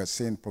 we are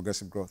seeing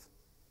progressive growth.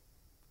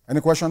 Any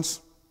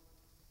questions?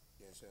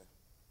 Yes, sir.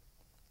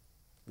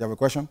 You have a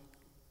question?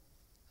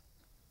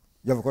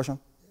 You have a question?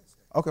 Yes,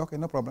 sir. Okay,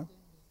 no problem.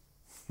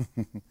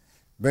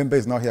 Bembe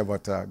is not here,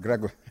 but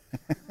Greg.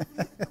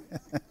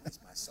 It's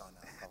my son.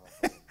 I'll cover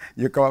for him.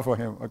 You cover for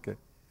him, okay. Yes.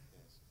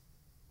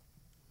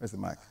 Where's the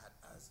mic?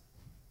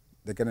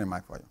 They're getting a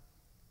mic for you.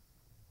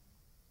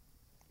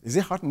 Is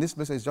it hot in this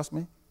place or it's just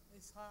me?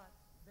 It's hot,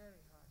 very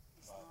hot.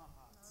 It's not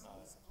hot. It's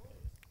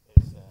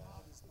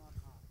not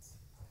hot.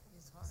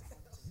 It's hot.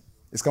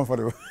 It's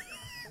comfortable.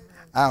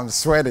 I'm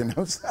sweating.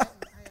 I'm sorry.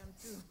 I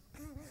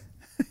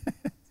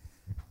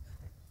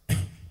am too.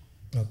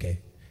 Okay.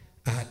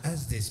 I had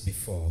asked this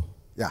before.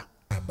 Yeah.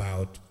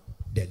 About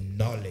the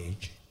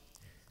knowledge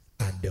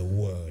and the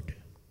word.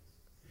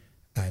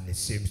 And it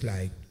seems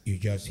like you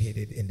just hit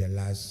it in the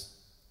last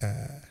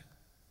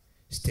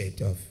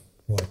state of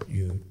what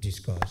you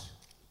discussed.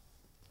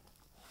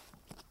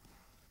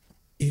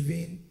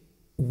 Even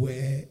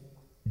where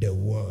the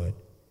word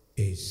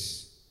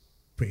is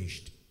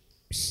preached,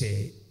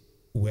 say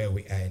where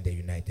we are in the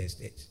United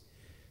States,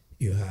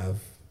 you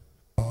have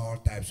all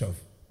types of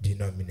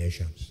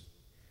denominations.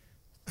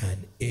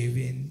 And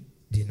even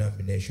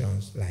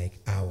denominations like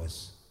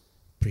ours,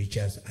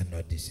 preachers are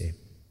not the same.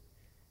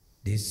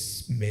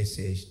 This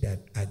message that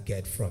I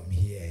get from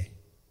here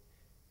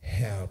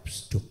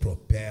helps to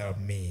propel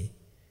me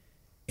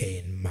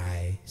in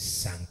my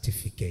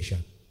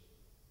sanctification.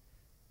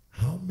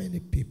 How many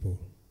people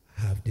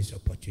have this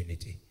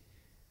opportunity?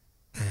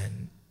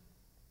 And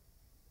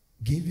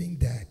given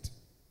that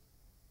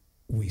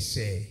we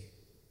say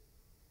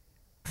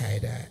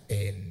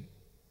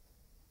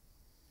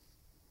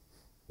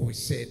we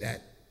say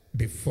that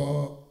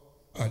before,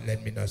 or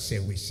let me not say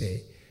we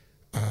say,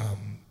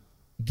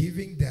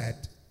 giving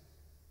that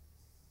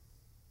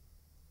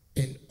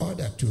in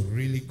order to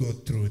really go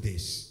through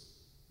this,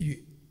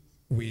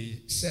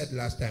 we said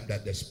last time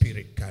that the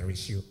Spirit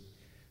carries you.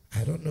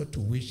 I don't know to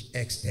which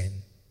extent,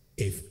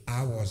 if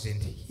I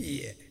wasn't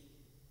here,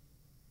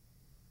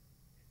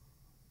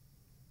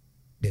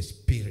 the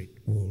Spirit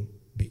will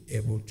be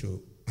able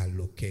to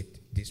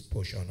allocate this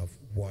portion of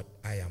what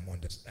I am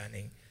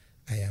understanding,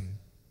 I am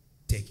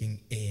taking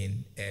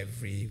in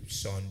every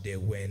Sunday,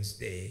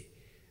 Wednesday,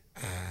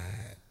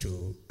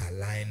 to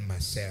align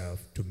myself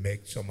to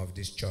make some of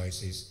these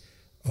choices,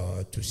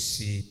 to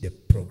see the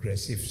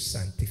progressive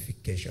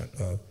sanctification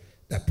of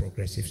that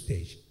progressive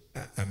stage.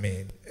 I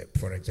mean,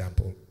 for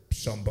example,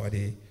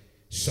 somebody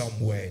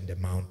somewhere in the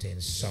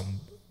mountains,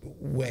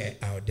 somewhere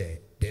out there,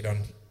 they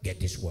don't get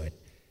this word.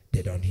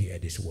 They don't hear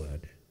this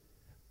word.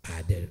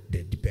 They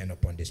depend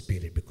upon the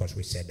Spirit, because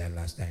we said that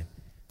last time.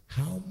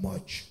 How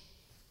much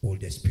will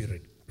the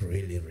Spirit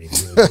really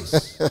reveal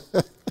this?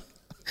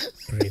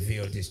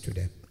 Reveal this to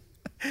them?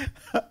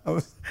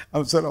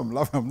 I'm sorry, I'm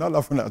laughing. I'm not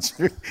laughing at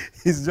you.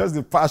 It's just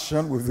the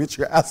passion with which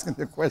you're asking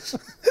the question.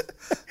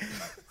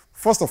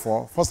 First of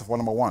all,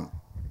 number one,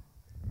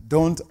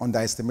 don't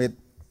underestimate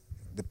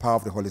the power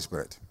of the Holy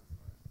Spirit.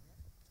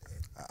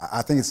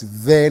 I think it's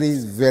very,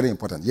 very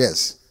important.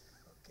 Yes.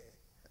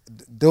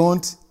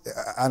 Don't,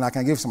 and I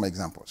can give some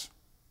examples.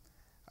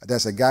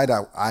 There's a guy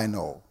that I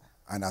know,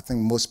 and I think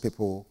most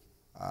people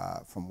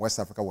from West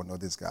Africa will know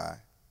this guy.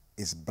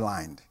 is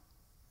blind.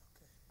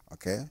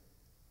 Okay?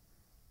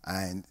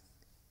 And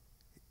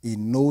he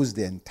knows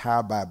the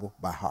entire Bible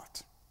by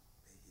heart.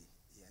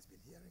 He has been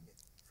hearing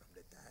it from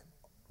the time.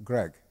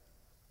 Greg,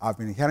 I've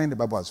been hearing the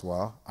Bible as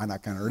well, and I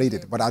can read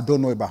it, but I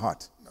don't know it by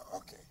heart. No,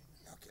 okay.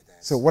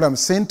 So what I'm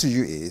saying to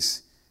you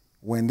is,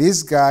 when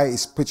this guy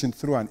is preaching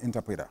through an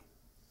interpreter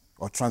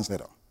or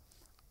translator,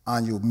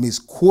 and you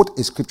misquote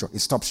a scripture, it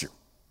stops you.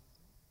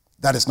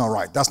 That is not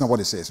right. That's not what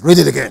it says. Read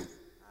it again.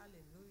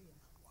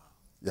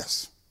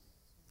 Yes.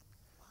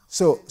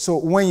 So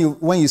when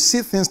you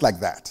see things like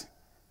that,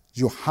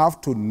 you have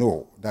to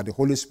know that the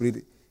Holy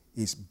Spirit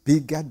is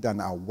bigger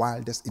than our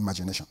wildest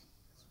imagination.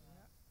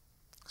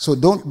 So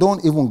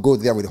don't even go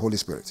there with the Holy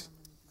Spirit.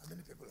 How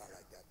many people are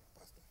like that,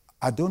 Pastor?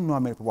 I don't know how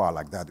many people are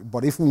like that,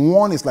 but if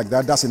one is like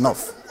that, that's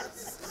enough.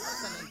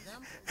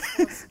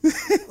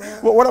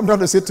 Well, what I'm trying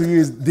to say to you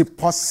is the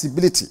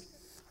possibility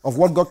of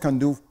what God can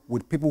do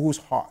with people whose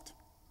heart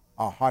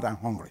are hard and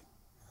hungry.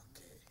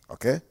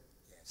 Okay? Yes.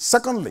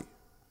 Secondly,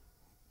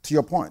 to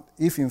your point,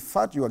 if in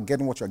fact you are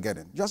getting what you're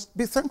getting, just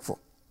be thankful.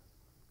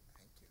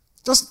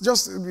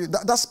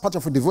 That's part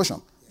of a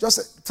devotion.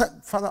 Just say,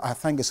 Father, I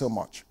thank you so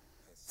much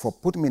for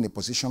putting me in a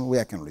position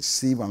where I can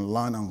receive and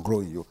learn and grow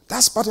in you.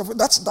 That's part of it.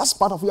 That's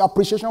part of your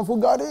appreciation of who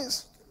God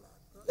is.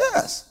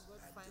 Yes.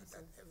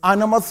 And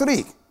number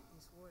 3,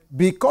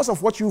 because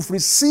of what you've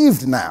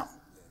received now,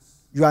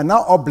 you are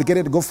now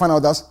obligated to go find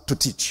others to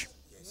teach.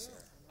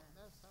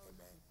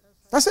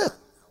 That's it.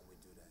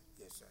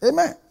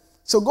 Amen.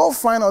 So go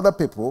find other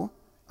people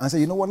and say,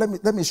 you know what,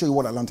 let me show you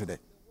what I learned today.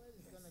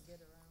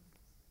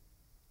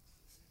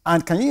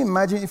 And can you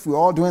imagine if we're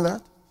all doing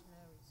that?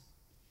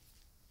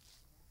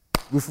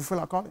 We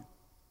fulfill our calling.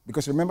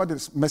 Because remember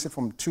this message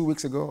from 2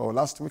 weeks ago or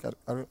last week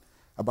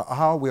about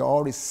how we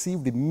all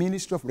received the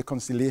ministry of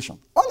reconciliation.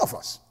 All of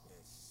us.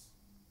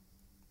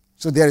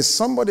 So there is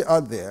somebody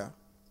out there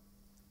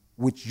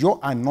with your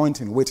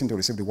anointing waiting to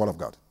receive the word of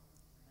God.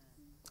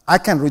 I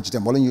can reach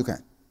them, only you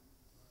can.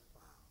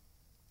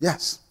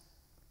 Yes.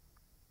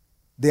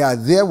 They are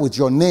there with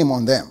your name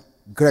on them,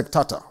 Greg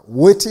Tutter,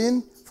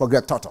 waiting for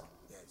Greg Tutter.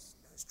 Yes,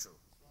 that's true.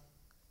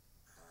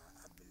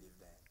 I believe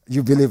that.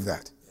 You believe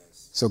that?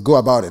 Yes. So go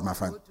about it, my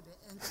friend. Go to the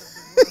ends of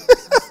the world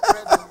and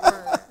spread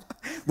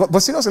the word. But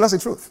seriously, that's the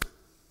truth.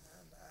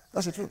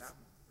 That's the truth. I'm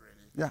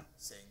really Yeah.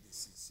 saying this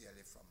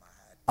sincerely from my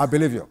heart. I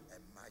believe you.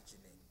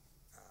 Imagining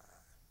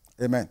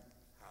Amen.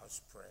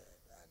 house prayer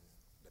and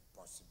the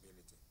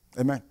possibility.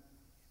 Amen.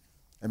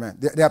 Amen.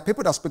 There are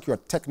people that speak your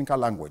technical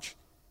language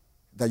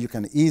that you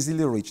can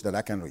easily reach, that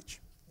I can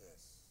reach.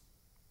 Yes.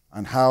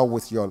 And how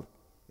with your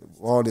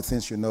all the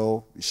things you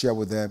know, you share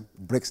with them,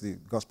 breaks the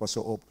gospel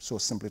so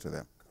simply to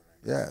them. Correct.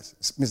 Yes.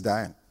 It's Miss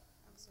Diane.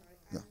 I'm sorry,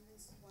 I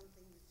missed one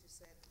thing that you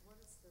said. What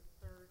is the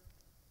third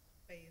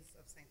phase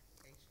of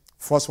sanctification?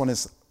 First one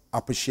is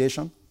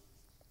appreciation.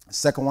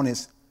 Second one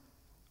is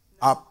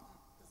Positionally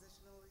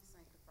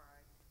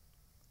sanctified,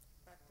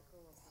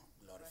 practical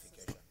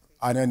Glorification.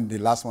 and then the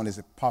last one is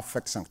a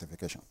perfect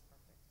sanctification.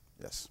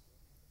 Yes.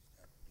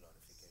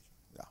 Glorification.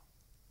 Yeah.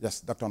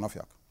 Yes, Dr.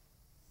 Onofiak.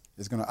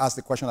 He's going to ask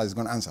the question that he's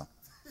going to answer.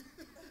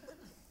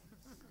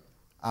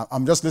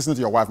 I'm just listening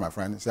to your wife, my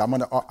friend. See, I'm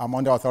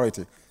under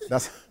authority.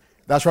 That's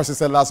what she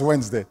said last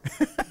Wednesday.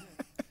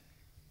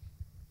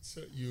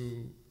 So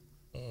you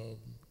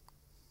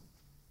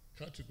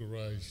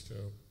categorized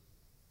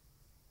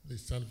the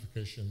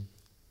sanctification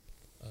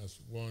as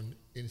one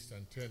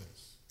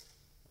instantaneous.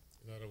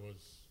 In other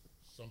words,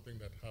 something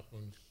that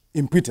happens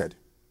Imputed.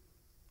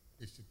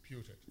 is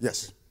imputed.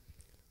 Yes. Okay.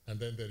 And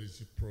then there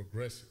is a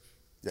progressive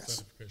Yes.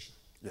 sanctification.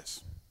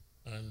 Yes.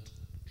 And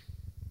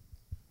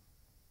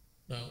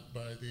now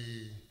by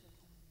the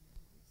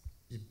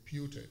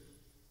imputed,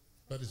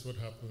 that is what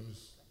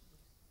happens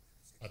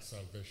at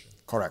salvation.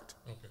 Correct.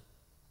 Okay.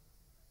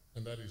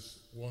 And that is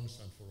once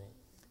and for all.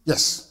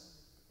 Yes.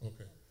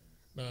 Okay.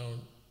 Now,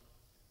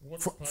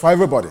 what For part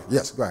everybody.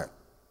 Yes, go ahead.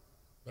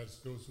 that's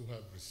those who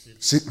have received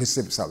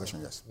Receive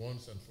salvation, yes.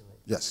 once and for all.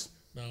 Yes.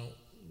 Now,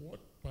 what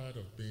part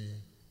of me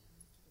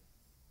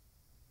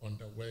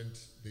underwent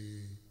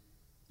the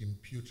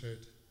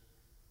imputed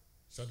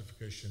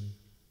sanctification,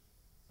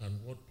 and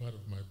what part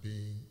of my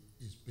being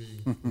is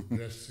being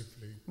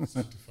progressively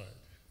sanctified?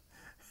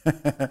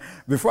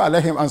 Before I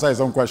let him answer his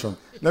own question,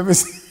 let me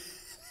see,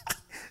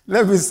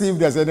 let me see if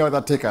there's any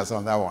other takers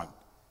on that one.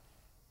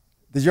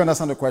 Did you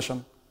understand the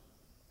question?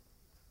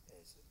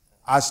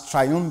 As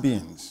triune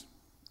beings,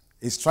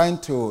 it's trying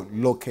to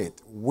locate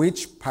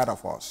which part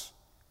of us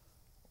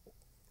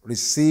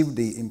received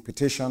the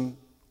imputation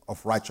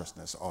of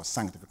righteousness or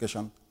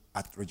sanctification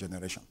at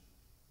regeneration.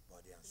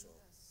 Body and soul.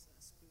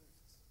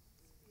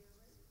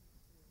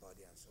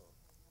 Body and soul.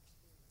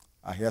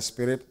 I hear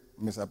spirit,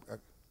 Miss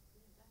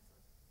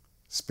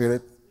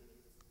Spirit.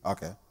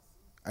 Okay.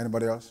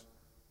 Anybody else?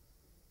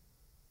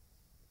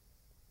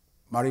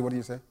 Mary, what do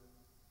you say?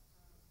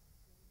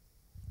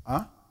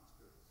 Huh?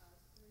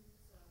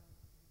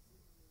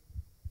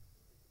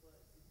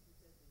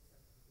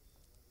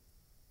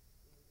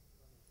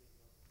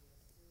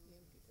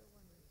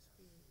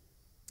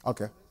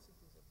 Okay.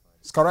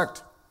 It's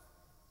correct.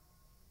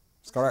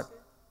 It's correct.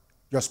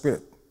 Your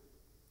spirit.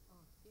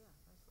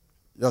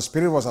 Your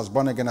spirit was as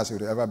born again as it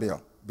would ever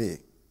be.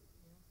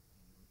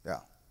 Yeah.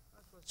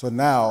 So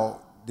now,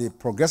 the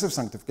progressive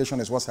sanctification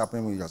is what's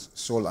happening with your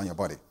soul and your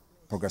body,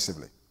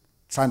 progressively.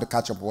 Trying to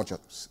catch up with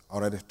what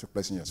already took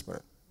place in your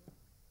spirit.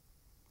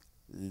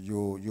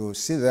 You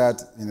see that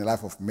in the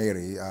life of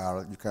Mary.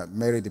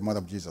 Mary, the mother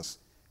of Jesus.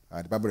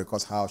 The Bible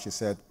records how she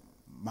said,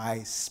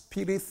 my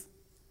spirit,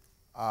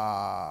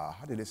 how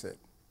did it say it?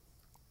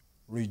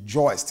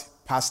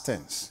 Rejoiced, past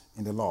tense,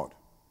 in the Lord.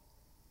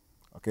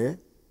 Okay?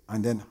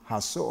 And then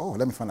her soul,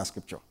 let me find that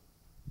scripture.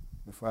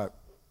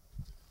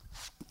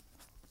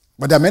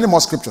 But there are many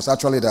more scriptures,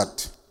 actually,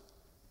 that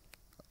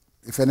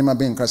if any man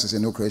be in Christ is a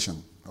new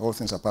creation. All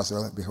things are passed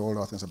away, behold,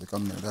 all things have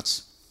become new.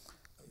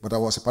 But there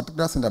was a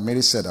particular thing that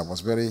Mary said that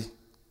was very...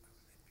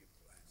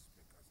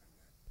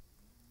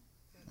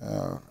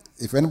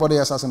 if anybody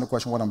else has any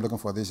question what I'm looking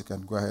for this, you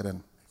can go ahead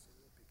and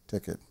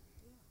take it.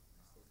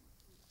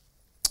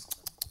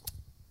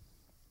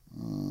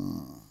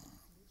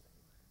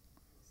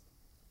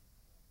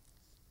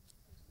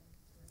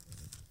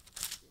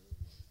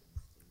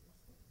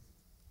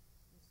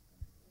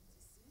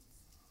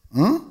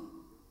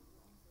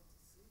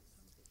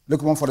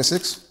 Luke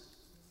 1:46.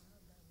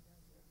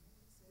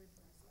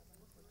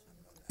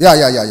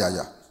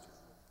 Yeah.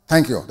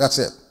 Thank you. That's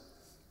it.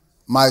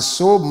 My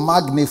soul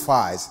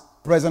magnifies,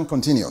 present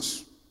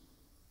continuous,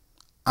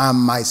 and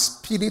my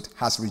spirit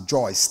has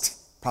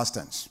rejoiced, past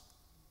tense.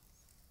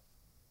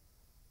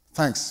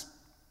 Thanks.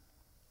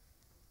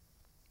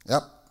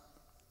 Yep.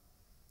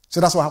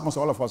 So that's what happens to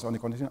all of us on a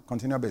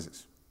continual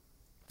basis.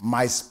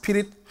 My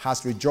spirit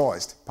has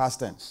rejoiced, past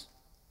tense.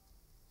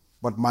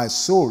 But my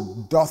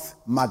soul doth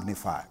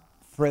magnify,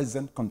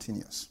 present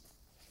continuous.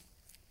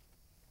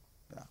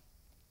 Yeah.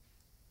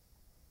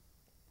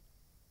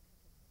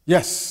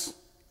 Yes.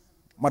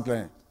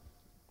 Madeleine.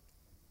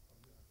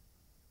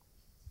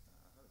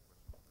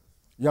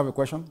 You have a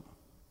question?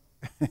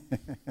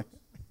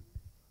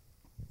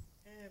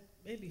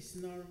 Maybe it's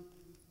not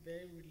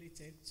very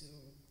related to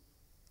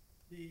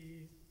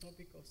the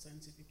topic of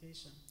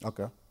sanctification.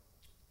 Okay.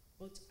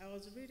 But I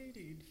was reading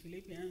in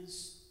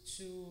Philippians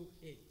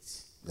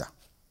 2:8. Yeah.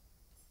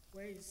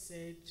 Where it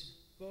said,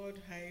 God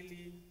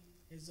highly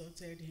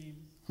exalted him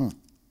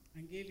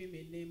and gave him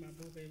a name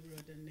above every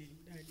other name.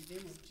 That at the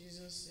name of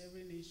Jesus,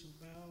 every knee should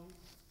bow,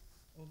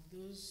 of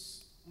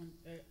those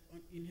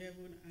in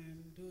heaven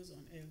and those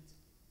on earth,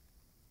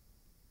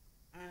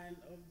 and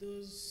of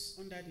those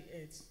under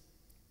the earth,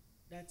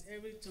 that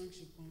every tongue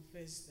should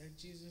confess that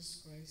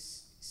Jesus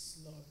Christ is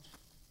Lord,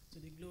 to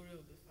the glory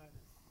of the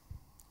Father.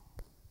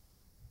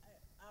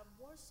 I've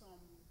watched some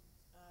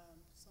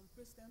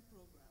Christian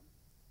program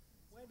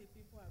where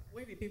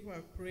the people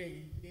are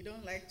praying. They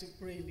don't like to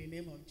pray in the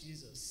name of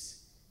Jesus.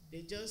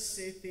 They just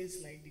say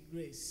things like the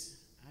grace,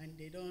 and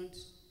they don't,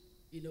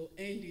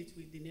 end it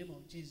with the name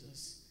of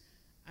Jesus.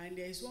 And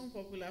there is one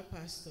popular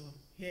pastor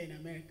here in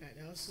America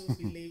that also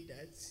believes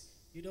that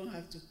you don't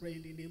have to pray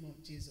in the name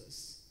of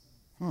Jesus.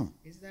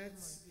 Is that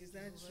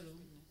true?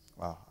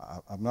 Wow,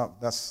 I've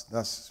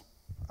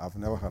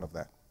never heard of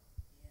that.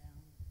 Yeah,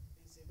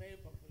 he's a very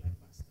popular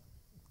pastor.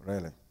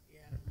 Really?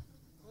 Yeah.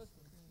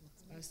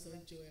 Pastor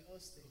Joel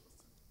Austin.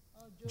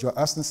 Joel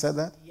Austin said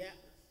that? Yeah.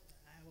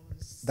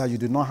 That you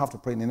do not have to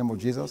pray in the name of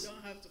Jesus? You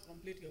don't have to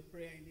complete your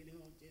prayer in the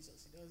name of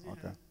Jesus. He doesn't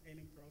have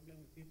any problem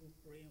with people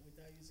praying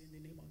without using the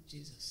name of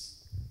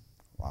Jesus.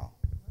 Wow.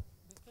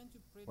 But can't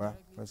you pray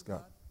directly praise to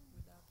God.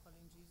 Without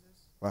calling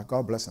Jesus? Well,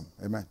 God bless him.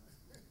 Amen.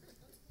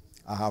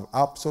 I have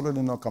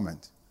absolutely no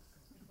comment.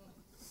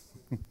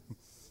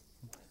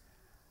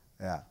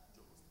 Yeah.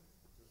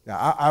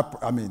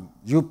 I mean,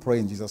 you pray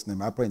in Jesus'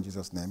 name. I pray in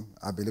Jesus' name.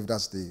 I believe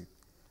that's the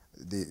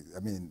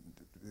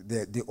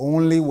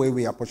only way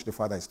we approach the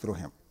Father is through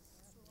him.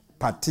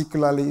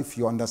 Particularly if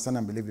you understand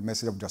and believe the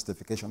message of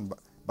justification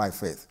by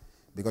faith.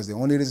 Because the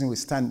only reason we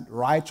stand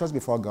righteous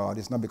before God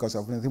is not because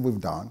of anything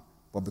we've done,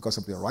 but because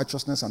of the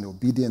righteousness and the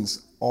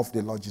obedience of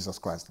the Lord Jesus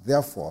Christ.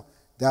 Therefore,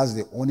 that's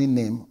the only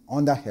name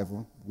under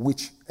heaven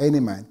which any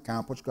man can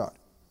approach God.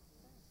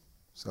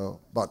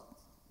 So, but,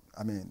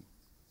 I mean...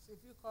 So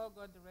if you call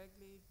God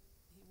directly,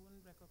 he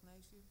wouldn't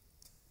recognize you?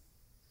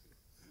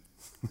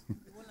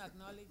 He wouldn't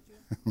acknowledge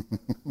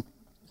you?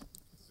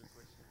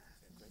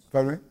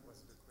 Pardon me?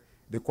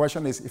 The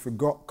question is, if you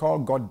call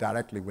God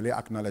directly, will he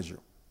acknowledge you?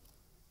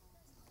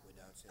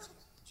 Without saying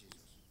Jesus.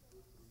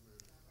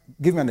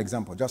 Give me an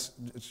example. Just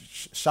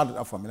shout it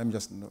out for me. Let me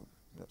just know.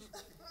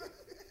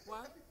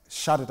 What?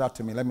 Shout it out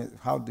to me.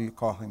 How do you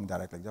call him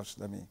directly? Just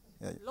let me.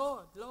 Yeah.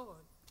 Lord.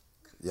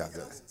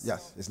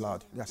 Yes, it's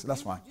loud. Yes,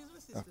 that's fine.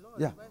 Jesus is Lord.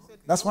 Yeah, Said,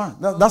 that's Lord,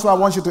 fine. That's what I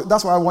want you to.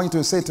 That's what I want you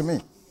to say to me.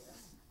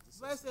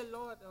 If I say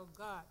Lord or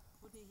God,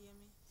 would he hear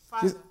me?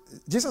 Father.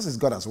 Jesus is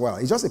God as well.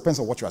 It just depends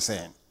on what you are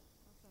saying.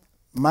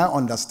 My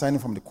understanding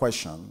from the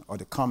question or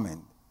the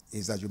comment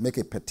is that you make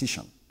a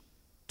petition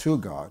to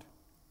God,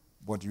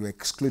 but you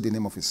exclude the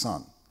name of his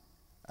son.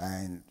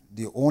 And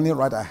the only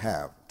right I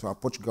have to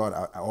approach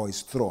God or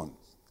his throne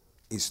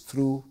is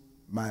through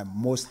my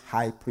most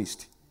high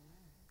priest,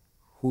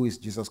 who is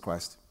Jesus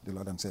Christ, the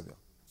Lord and Savior.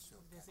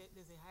 There's a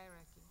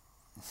hierarchy.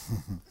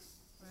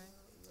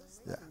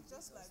 Yeah.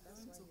 Just like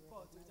going to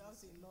court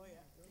without a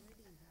lawyer.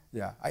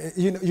 Yeah.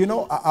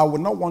 I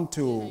would not want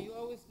to. You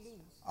always lose.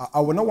 I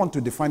would not want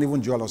to define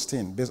even Joel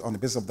Osteen based on the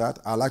basis of that.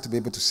 I'd like to be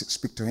able to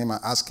speak to him and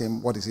ask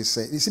him what is he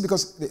saying. You see,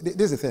 because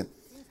this is the thing.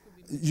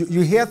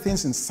 You hear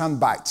things in sound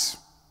bites.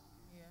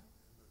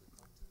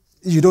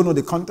 You don't know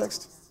the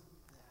context.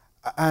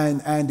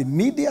 And the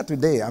media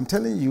today, I'm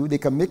telling you, they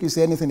can make you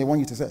say anything they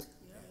want you to say.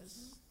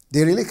 Yes.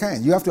 They really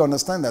can. You have to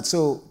understand that.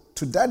 So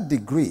to that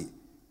degree,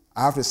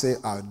 I have to say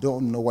I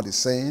don't know what he's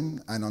saying,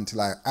 and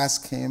until I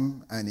ask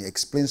him and he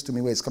explains to me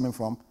where it's coming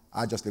from,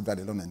 I just leave that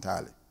alone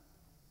entirely.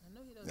 I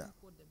know he doesn't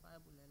quote the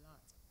Bible a lot.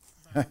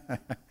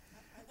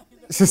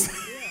 He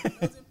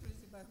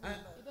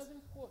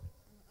doesn't quote.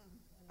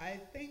 I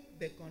think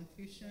the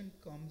confusion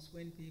comes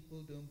when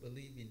people don't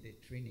believe in the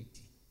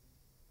Trinity.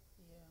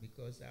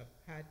 Because I've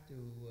had to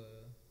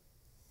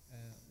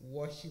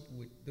worship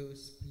with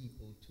those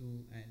people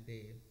too, and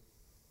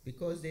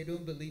because they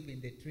don't believe in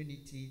the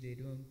Trinity, they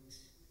don't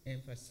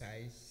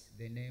emphasize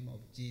the name of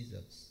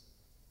Jesus.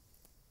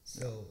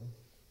 So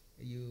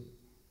you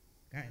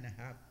kind of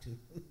have to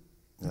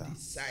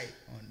decide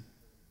on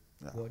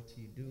what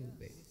you do,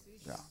 basically.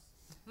 Yeah.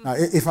 Now,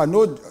 I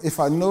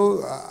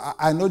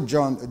know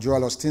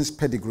Joel Osteen's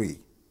pedigree.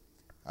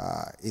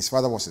 His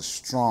father was a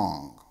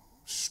strong,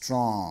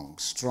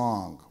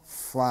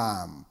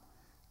 firm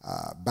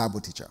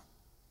Bible teacher.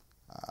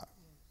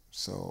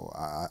 So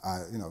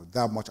I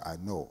that much I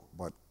know,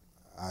 but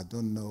I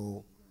don't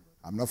know.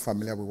 I'm not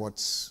familiar with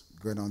what's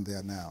going on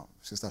there now.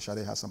 Sister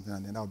Shade has something,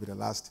 and then that will be the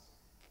last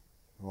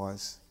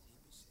voice.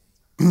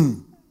 Yeah,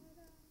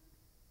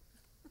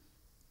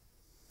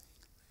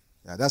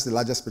 that's the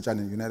largest preacher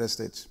in the United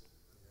States.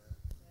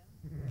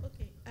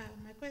 Okay,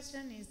 my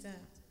question is,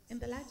 in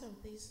the light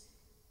of this,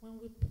 when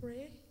we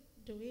pray,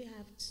 do we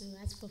have to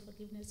ask for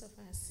forgiveness of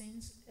our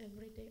sins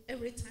every day,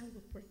 every time we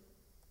pray?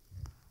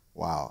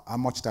 Wow. How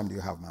much time do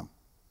you have, ma'am?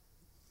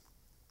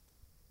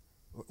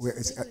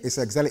 It's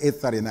exactly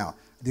 8:30 now.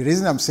 The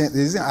reason I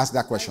asked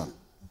that question,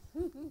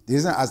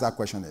 is,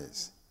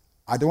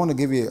 I just don't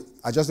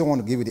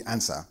want to give you the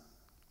answer.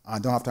 I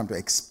don't have time to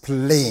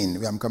explain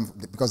where I'm coming from,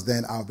 because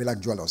then I'll be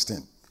like Joel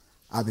Osteen.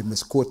 I'll be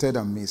misquoted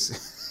and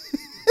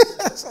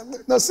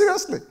No,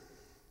 seriously.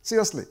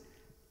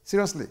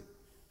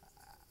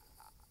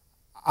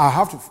 I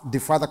have to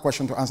defer the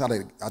question to answer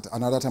it at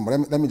another time, but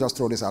let me just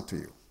throw this out to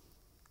you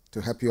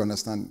to help you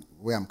understand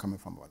where I'm coming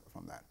from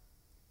that.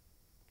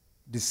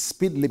 The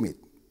speed limit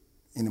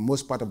in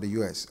most part of the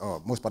U.S.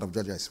 or most part of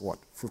Georgia is what?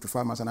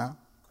 55 miles an hour?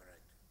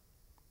 Correct.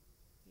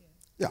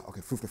 Yeah,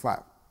 okay,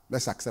 55.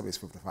 Let's accept it's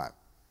 55.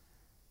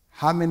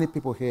 How many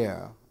people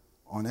here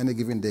on any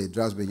given day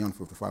drives beyond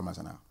 55 miles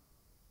an hour?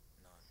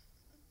 None.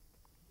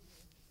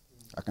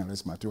 I can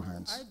raise my two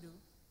hands. I do.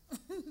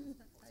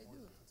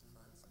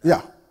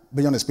 Yeah,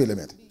 beyond the speed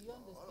limit.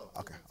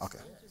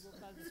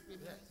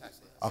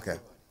 Okay.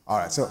 All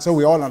right. So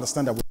we all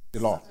understand that we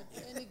the law.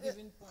 Any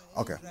given point,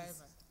 Okay. driver,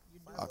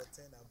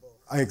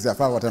 Exactly,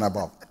 5 or 10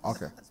 above.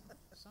 Okay.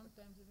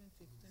 sometimes even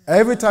 15.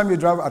 Every time you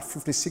drive at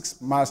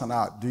 56 miles an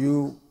hour, do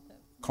you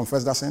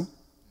confess that sin?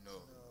 No.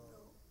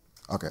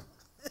 Okay.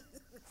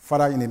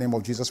 Father, in the name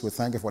of Jesus, we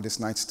thank you for this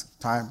night's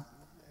time.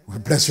 We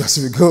bless you as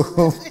we go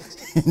home.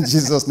 In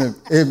Jesus' name,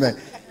 amen.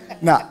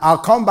 Now, I'll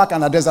come back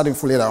and address that in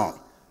full later on.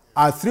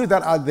 I threw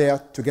that out there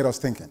to get us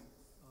thinking.